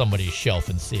on somebody's shelf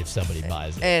and see if somebody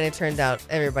buys it. And it turned out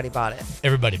everybody bought it.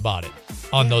 Everybody bought it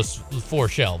on those 4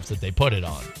 shelves that they put it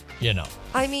on,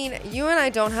 I mean, you and I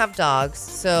don't have dogs,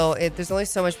 so there's only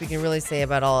so much we can really say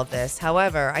about all of this.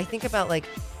 However, I think about like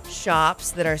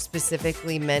shops that are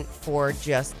specifically meant for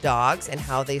just dogs and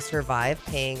how they survive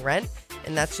paying rent.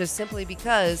 And that's just simply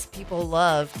because people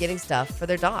love getting stuff for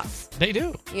their dogs. They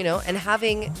do. And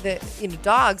having the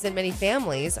dogs in many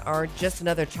families are just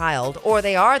another child, or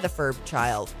they are the fur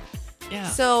child. Yeah.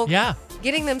 So yeah.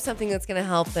 getting them something that's going to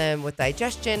help them with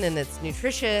digestion and that's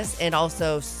nutritious and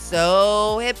also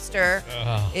so hipster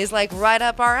is like right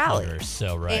up our alley. You're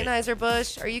so right.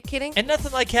 Anheuser-Busch, are you kidding? And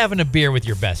nothing like having a beer with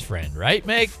your best friend, right,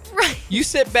 Meg? Right. You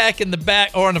sit back in the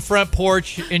back or on the front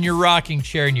porch in your rocking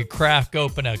chair and you crack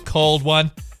open a cold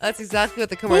one. That's exactly what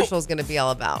the commercial is going to be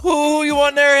all about. Who you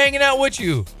want there hanging out with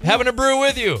you? Having a brew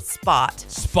with you? Spot.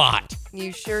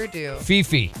 You sure do.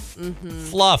 Fifi.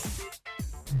 Fluff.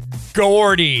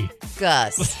 Gordy.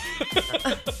 Gus.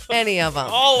 Any of them.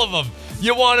 All of them.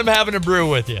 You want them having a brew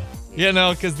with you.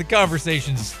 Because the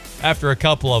conversations after a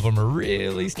couple of them are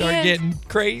really getting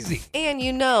crazy. And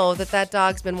that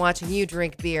dog's been watching you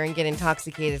drink beer and get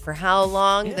intoxicated for how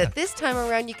long that this time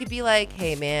around you could be like,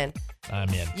 hey, man, I'm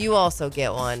in. you also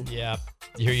get one. Yeah.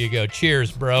 Here you go.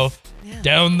 Cheers, bro. Yeah.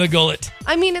 Down the gullet.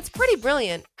 I mean, it's pretty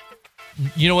brilliant.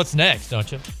 You know what's next,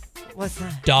 don't you? What's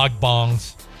that? Dog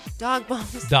bongs. Dog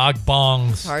bongs. Dog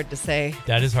bongs. It's hard to say.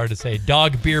 That is hard to say.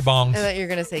 Dog beer bongs. I thought you were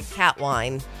going to say cat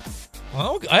wine.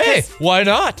 Oh, hey, why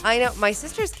not? I know. My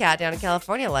sister's cat down in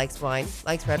California likes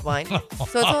red wine.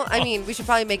 So we should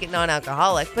probably make it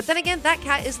non-alcoholic. But then again, that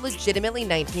cat is legitimately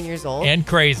 19 years old. And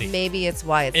crazy. Maybe it's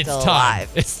why it's still time.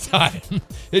 alive. It's time.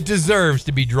 It deserves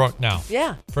to be drunk now.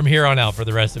 Yeah. From here on out for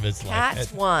the rest of its life.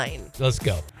 Cat wine. Let's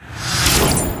go.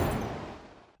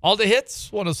 All the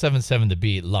hits, 107.7 The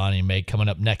Beat, Lonnie and Meg coming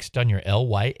up next on your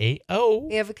LYAO.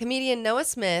 We have a comedian, Noah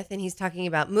Smith, and he's talking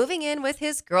about moving in with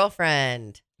his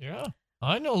girlfriend. Yeah,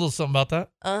 I know a little something about that.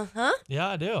 Uh-huh. Yeah,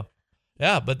 I do.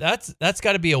 Yeah, but that's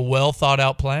got to be a well thought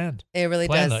out plan. It really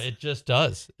Though. does. It just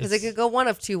does. Because it could go one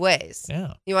of two ways.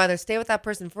 Yeah. You either stay with that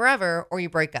person forever or you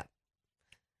break up.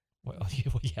 Well,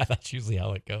 yeah, that's usually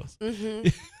how it goes. Mm-hmm.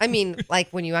 I mean, like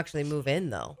when you actually move in,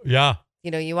 though. Yeah. You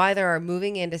know, you either are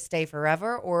moving in to stay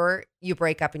forever or you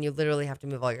break up and you literally have to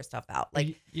move all your stuff out.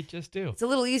 Like you just do. It's a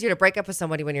little easier to break up with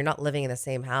somebody when you're not living in the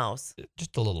same house.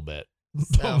 Just a little bit.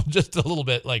 So. Just a little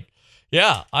bit. Like,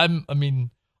 yeah,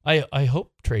 I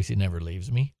hope Tracy never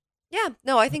leaves me. Yeah.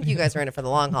 No, I think you guys are in it for the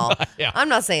long haul. Yeah. I'm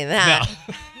not saying that.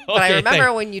 No. But I Okay, remember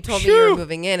thanks. when you told me you were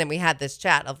moving in and we had this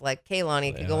chat of like, okay, Lonnie,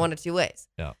 it could go Yeah. one of two ways.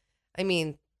 Yeah. I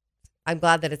mean, I'm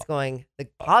glad that it's going the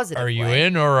positive Are you way.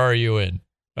 in or are you in?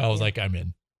 I was like, I'm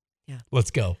in. Yeah.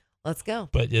 Let's go. Let's go.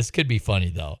 But this could be funny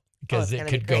though, because it's it gonna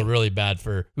could be go great. really bad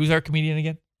for who's our comedian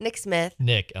again? Nick Smith.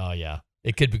 Nick. Oh yeah,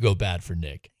 it could go bad for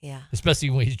Nick, Yeah. especially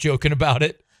when he's joking about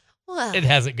it. Well, It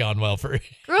hasn't gone well for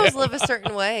girls live a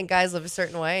certain way and guys live a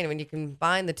certain way. And when you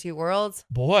combine the two worlds,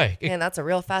 boy. man, that's a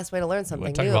real fast way to learn We're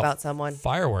something talking new about someone.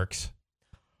 Fireworks.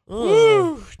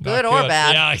 Ooh, Not good or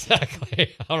bad. Yeah,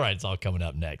 exactly. All right, it's all coming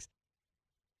up next.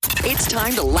 It's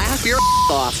time to laugh your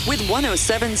off with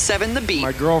 107.7 The Beat.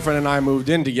 My girlfriend and I moved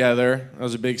in together. That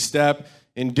was a big step.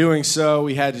 In doing so,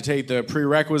 we had to take the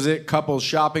prerequisite couples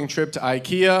shopping trip to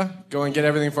IKEA, go and get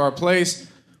everything for our place.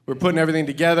 We were putting everything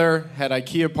together, had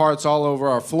IKEA parts all over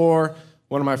our floor.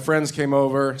 One of my friends came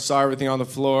over, saw everything on the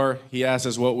floor. He asked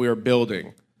us what we were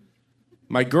building.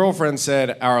 My girlfriend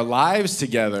said, our lives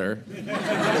together,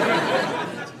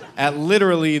 at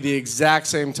literally the exact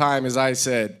same time as I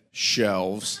said,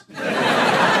 shelves.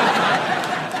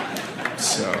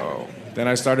 So then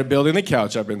I started building the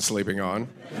couch I've been sleeping on.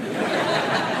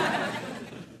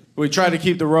 We try to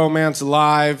keep the romance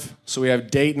alive, so we have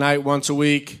date night once a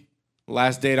week.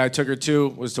 Last date I took her to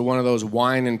was to one of those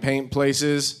wine and paint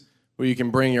places where you can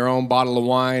bring your own bottle of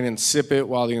wine and sip it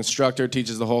while the instructor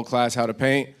teaches the whole class how to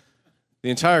paint. The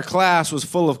entire class was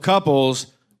full of couples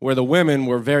where the women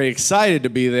were very excited to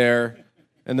be there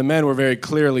and the men were very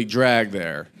clearly dragged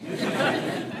there.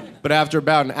 But after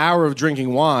about an hour of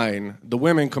drinking wine, the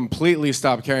women completely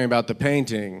stopped caring about the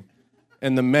painting,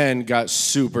 and the men got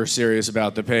super serious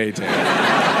about the painting.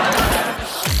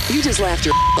 You just laughed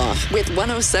your off with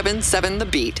 107.7 The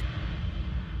Beat.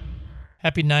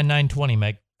 Happy 9/9/20,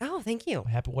 Meg. Oh, thank you.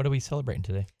 Happy. What are we celebrating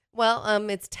today? Well,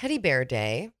 it's Teddy Bear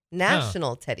Day,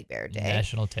 National Teddy Bear Day.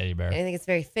 National Teddy Bear. And I think it's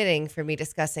very fitting for me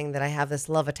discussing that I have this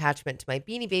love attachment to my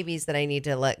Beanie Babies that I need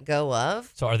to let go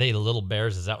of. So are they the little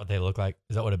bears? Is that what they look like?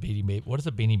 Is that what a Beanie Baby? What does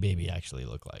a Beanie Baby actually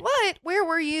look like? What? Where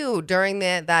were you during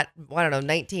that I don't know,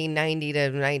 1990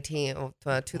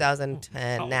 to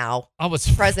 2010 now? I was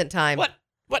Present time. What?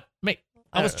 Meg?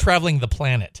 I I was don't know. traveling the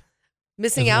planet.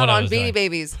 Missing Is out what I on was Beanie doing.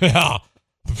 Babies.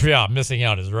 Yeah, missing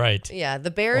out is right. Yeah,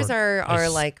 the bears Or are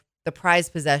s- like the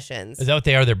prized possessions. Is that what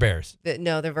they are? They're bears.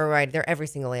 No, they're very right. They're every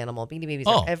single animal. Beanie Babies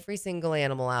Oh. are every single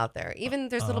animal out there. Even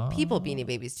there's little people Beanie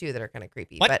Babies too that are kind of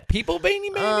creepy. What? But People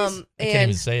Beanie Babies? I can't and-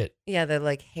 even say it. yeah, the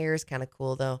like hair's kind of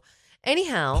cool though.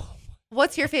 Anyhow,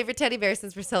 what's your favorite teddy bear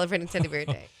since we're celebrating Teddy Bear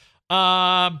Day?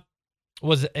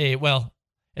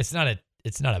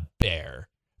 It's not a bear,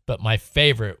 but my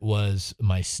favorite was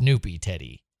my Snoopy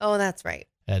Teddy. Oh, that's right.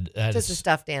 Had Just a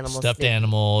stuffed animal. Stuffed Snoopy.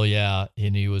 animal, yeah.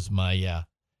 And he was my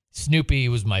Snoopy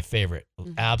was my favorite.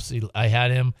 Mm-hmm. Absolutely, I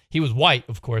had him. He was white,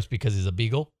 of course, because he's a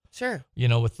beagle. Sure. You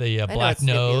know, with the know black what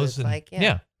Snoopy nose. looks And, like,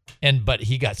 yeah. But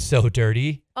he got so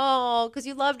dirty Oh, because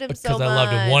you loved him so because much. I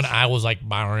loved him. One eye was like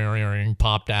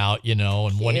popped out, you know,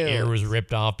 and one Cute. ear was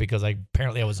ripped off because I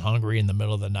was hungry in the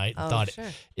middle of the night and Oh, thought sure.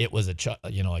 it was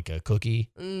like a cookie.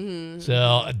 Mm-hmm.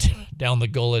 So down the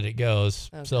gullet it goes.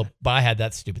 Oh, So, God. but I had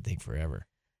that stupid thing forever.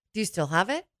 Do you still have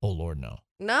it? Oh Lord, no.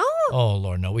 No. Oh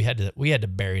Lord, no. We had to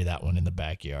bury that one in the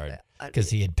backyard because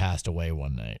he had passed away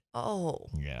one night. Oh,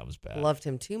 Yeah, it was bad. loved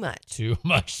him too much. Too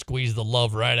much. Squeezed the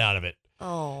love right out of it.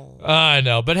 Oh, I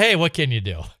know, but hey, what can you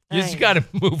do? You just I got to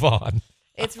move on.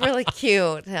 it's really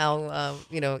cute how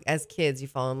as kids you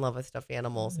fall in love with stuffed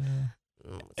animals.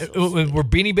 It's so sweet. Were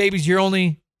Beanie Babies your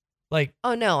only like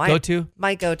Oh no, go-to?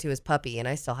 my go-to is Puppy, and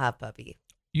I still have Puppy.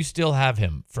 You still have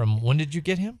him from when did you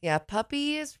get him? Yeah,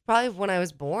 Puppy is probably when I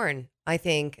was born, I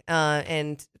think.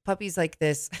 And Puppy's like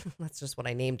this. That's just what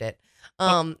I named it.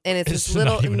 And it's it's this not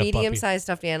little even a puppy. medium-sized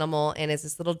stuffed animal, and it's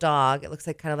this little dog. It looks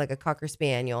like kind of like a Cocker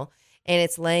Spaniel, and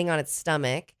it's laying on its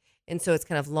stomach, and so it's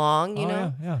kind of long, you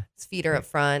know. Yeah. His feet are up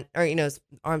front, or his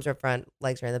arms are up front,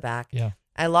 legs are in the back. Yeah.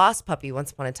 I lost Puppy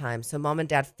once upon a time, so Mom and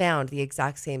Dad found the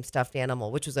exact same stuffed animal,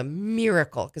 which was a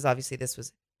miracle because obviously this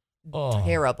was Oh.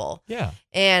 terrible. Yeah.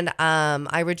 And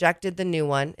I rejected the new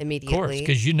one Of immediately. course,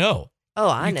 because you know. Oh,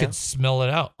 I You know. could smell it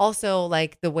out. Also,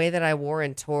 like the way that I wore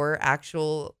and tore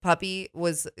actual puppy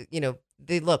was,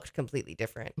 they looked completely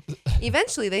different.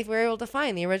 Eventually, they were able to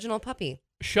find the original puppy.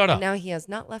 Shut And up. now he has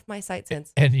not left my sight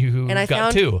since. And you And I got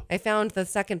found two. I found the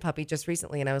second puppy just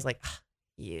recently, and I was like,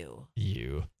 you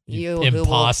You who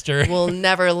imposter. will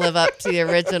never live up to the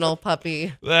original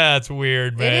puppy. That's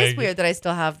weird, man. It is weird that I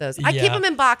still have those. I keep Yeah. them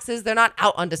in boxes. They're not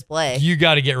out on display. You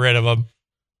got to get rid of them.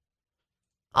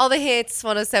 All the hits,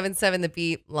 107.7 The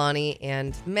Beat, Lonnie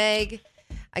and Meg.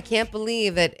 I can't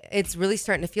believe that it's really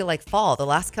starting to feel like fall the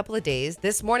last couple of days.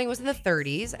 This morning was in the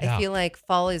 30s. Yeah. I feel like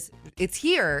fall it's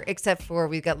here, except for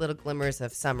we've got little glimmers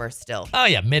of summer still. Oh,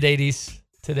 yeah. Mid 80s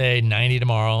today, 90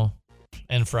 tomorrow,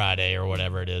 and Friday or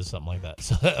whatever it is, something like that.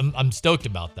 So I'm stoked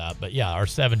about that. But yeah, our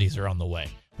 70s are on the way,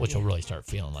 which will really start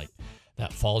feeling like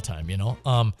that fall time,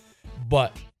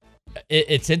 But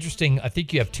it's interesting. I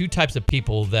think you have two types of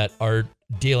people that are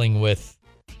dealing with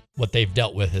what they've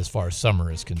dealt with as far as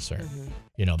summer is concerned.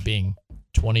 Being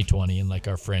 2020 and like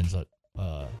our friends at,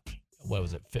 what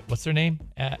was it? What's their name?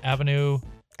 Avenue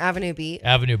Beat.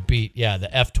 Yeah,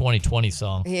 the F 2020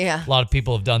 song. Yeah. A lot of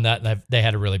people have done that, and they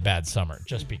had a really bad summer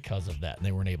just because of that, and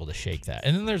they weren't able to shake that.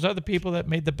 And then there's other people that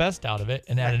made the best out of it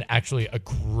and had actually a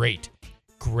great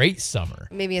summer.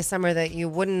 Maybe a summer that you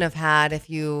wouldn't have had if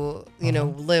we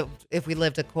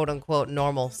lived a quote unquote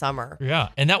normal summer. Yeah,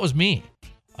 and that was me.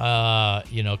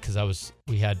 Because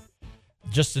we had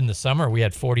just in the summer we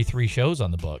had 43 shows on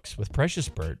the books with Precious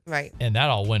Bird, Right. and that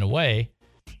all went away,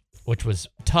 which was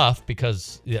tough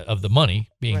because of the money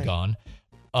being gone.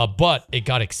 But it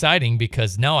got exciting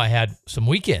because now I had some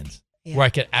weekends where I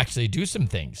could actually do some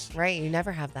things. Right. You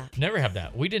never have that. Never have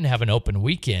that. We didn't have an open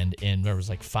weekend in, there was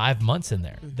like 5 months in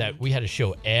there that we had a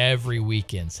show every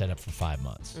weekend set up for 5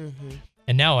 months.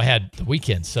 And now I had the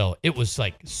weekend. So it was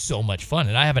like so much fun.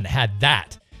 And I haven't had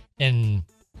that in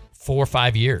 4 or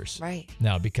 5 years. Right.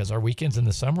 Now, because our weekends in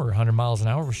the summer are 100 miles an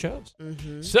hour for shows.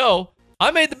 So I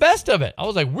made the best of it. I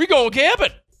was like, we're going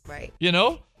camping. Right.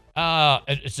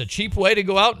 It's a cheap way to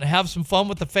go out and have some fun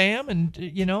with the fam. And,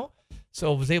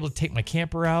 so I was able to take my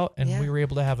camper out and we were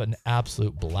able to have an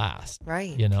absolute blast.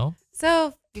 Right.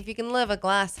 So if you can live a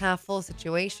glass half full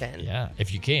situation. Yeah,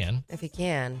 if you can. If you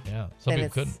can. Yeah, some then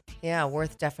people couldn't. Yeah,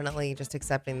 worth definitely just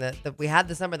accepting that we had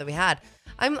the summer that we had.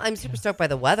 I'm super stoked by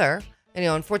the weather.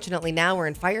 Unfortunately now we're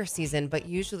in fire season, but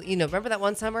usually, remember that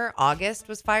one summer, August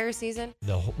was fire season?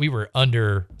 We were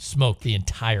under smoke the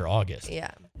entire August.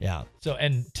 Yeah. Yeah. So,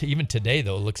 and even today,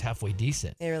 though, it looks halfway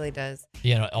decent. It really does.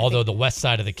 Although the west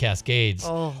side of the Cascades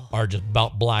are just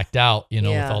about blacked out, with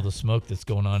all the smoke that's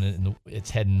going on, and it's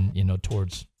heading,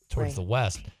 towards the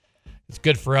west. It's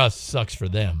good for us, sucks for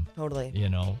them. Totally.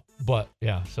 But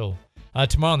yeah, so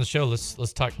tomorrow on the show,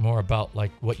 let's talk more about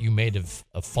like what you made of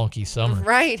a funky summer.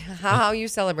 Right. How you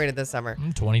celebrated this summer.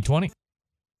 2020.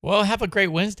 Well, have a great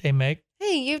Wednesday, Meg.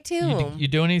 Hey, you too. You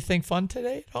doing anything fun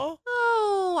today at all?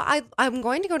 Oh, I'm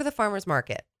going to go to the farmer's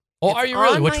market. Oh, are you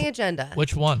really? On my agenda.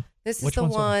 Which one? This is the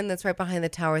one that's right behind the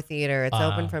Tower Theater. It's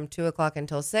open from 2:00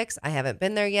 until 6. I haven't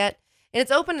been there yet. And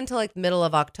it's open until like the middle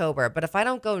of October. But if I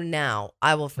don't go now,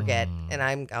 I will forget.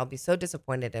 And I'll be so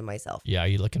disappointed in myself. Yeah, are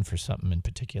you looking for something in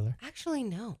particular? Actually,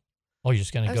 no. Oh, you're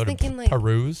just going to go to like,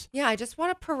 peruse? Yeah, I just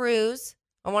want to peruse.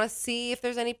 I want to see if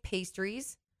there's any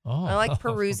pastries. Oh. I like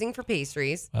perusing for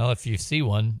pastries. Well, if you see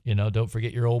one, don't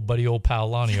forget your old pal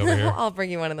Lonnie over here. I'll bring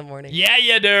you one in the morning. Yeah,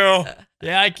 you do.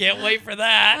 Yeah, I can't wait for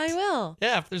that. I will.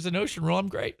 Yeah, if there's an ocean roll, I'm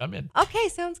great. I'm in. Okay,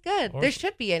 sounds good. There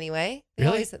should be anyway.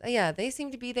 Really? They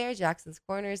seem to be there. Jackson's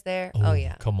Corner is there. Oh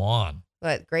yeah. Come on.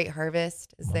 But Great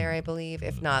Harvest is there, I believe.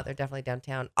 If not, they're definitely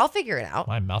downtown. I'll figure it out.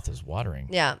 My mouth is watering.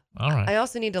 Yeah. All right. I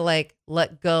also need to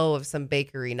let go of some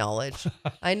bakery knowledge.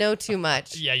 I know too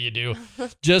much. Yeah, you do.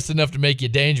 Just enough to make you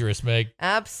dangerous, Meg.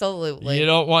 Absolutely. You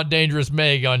don't want dangerous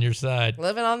Meg on your side.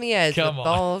 Living on the edge with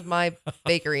all of my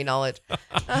bakery knowledge.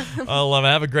 I love it.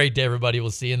 Have a great day, everybody.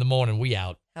 We'll see you in the morning. We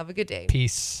out. Have a good day.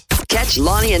 Peace. Catch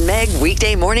Lonnie and Meg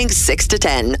weekday mornings 6 to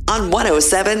 10 on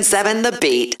 107.7 The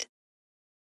Beat.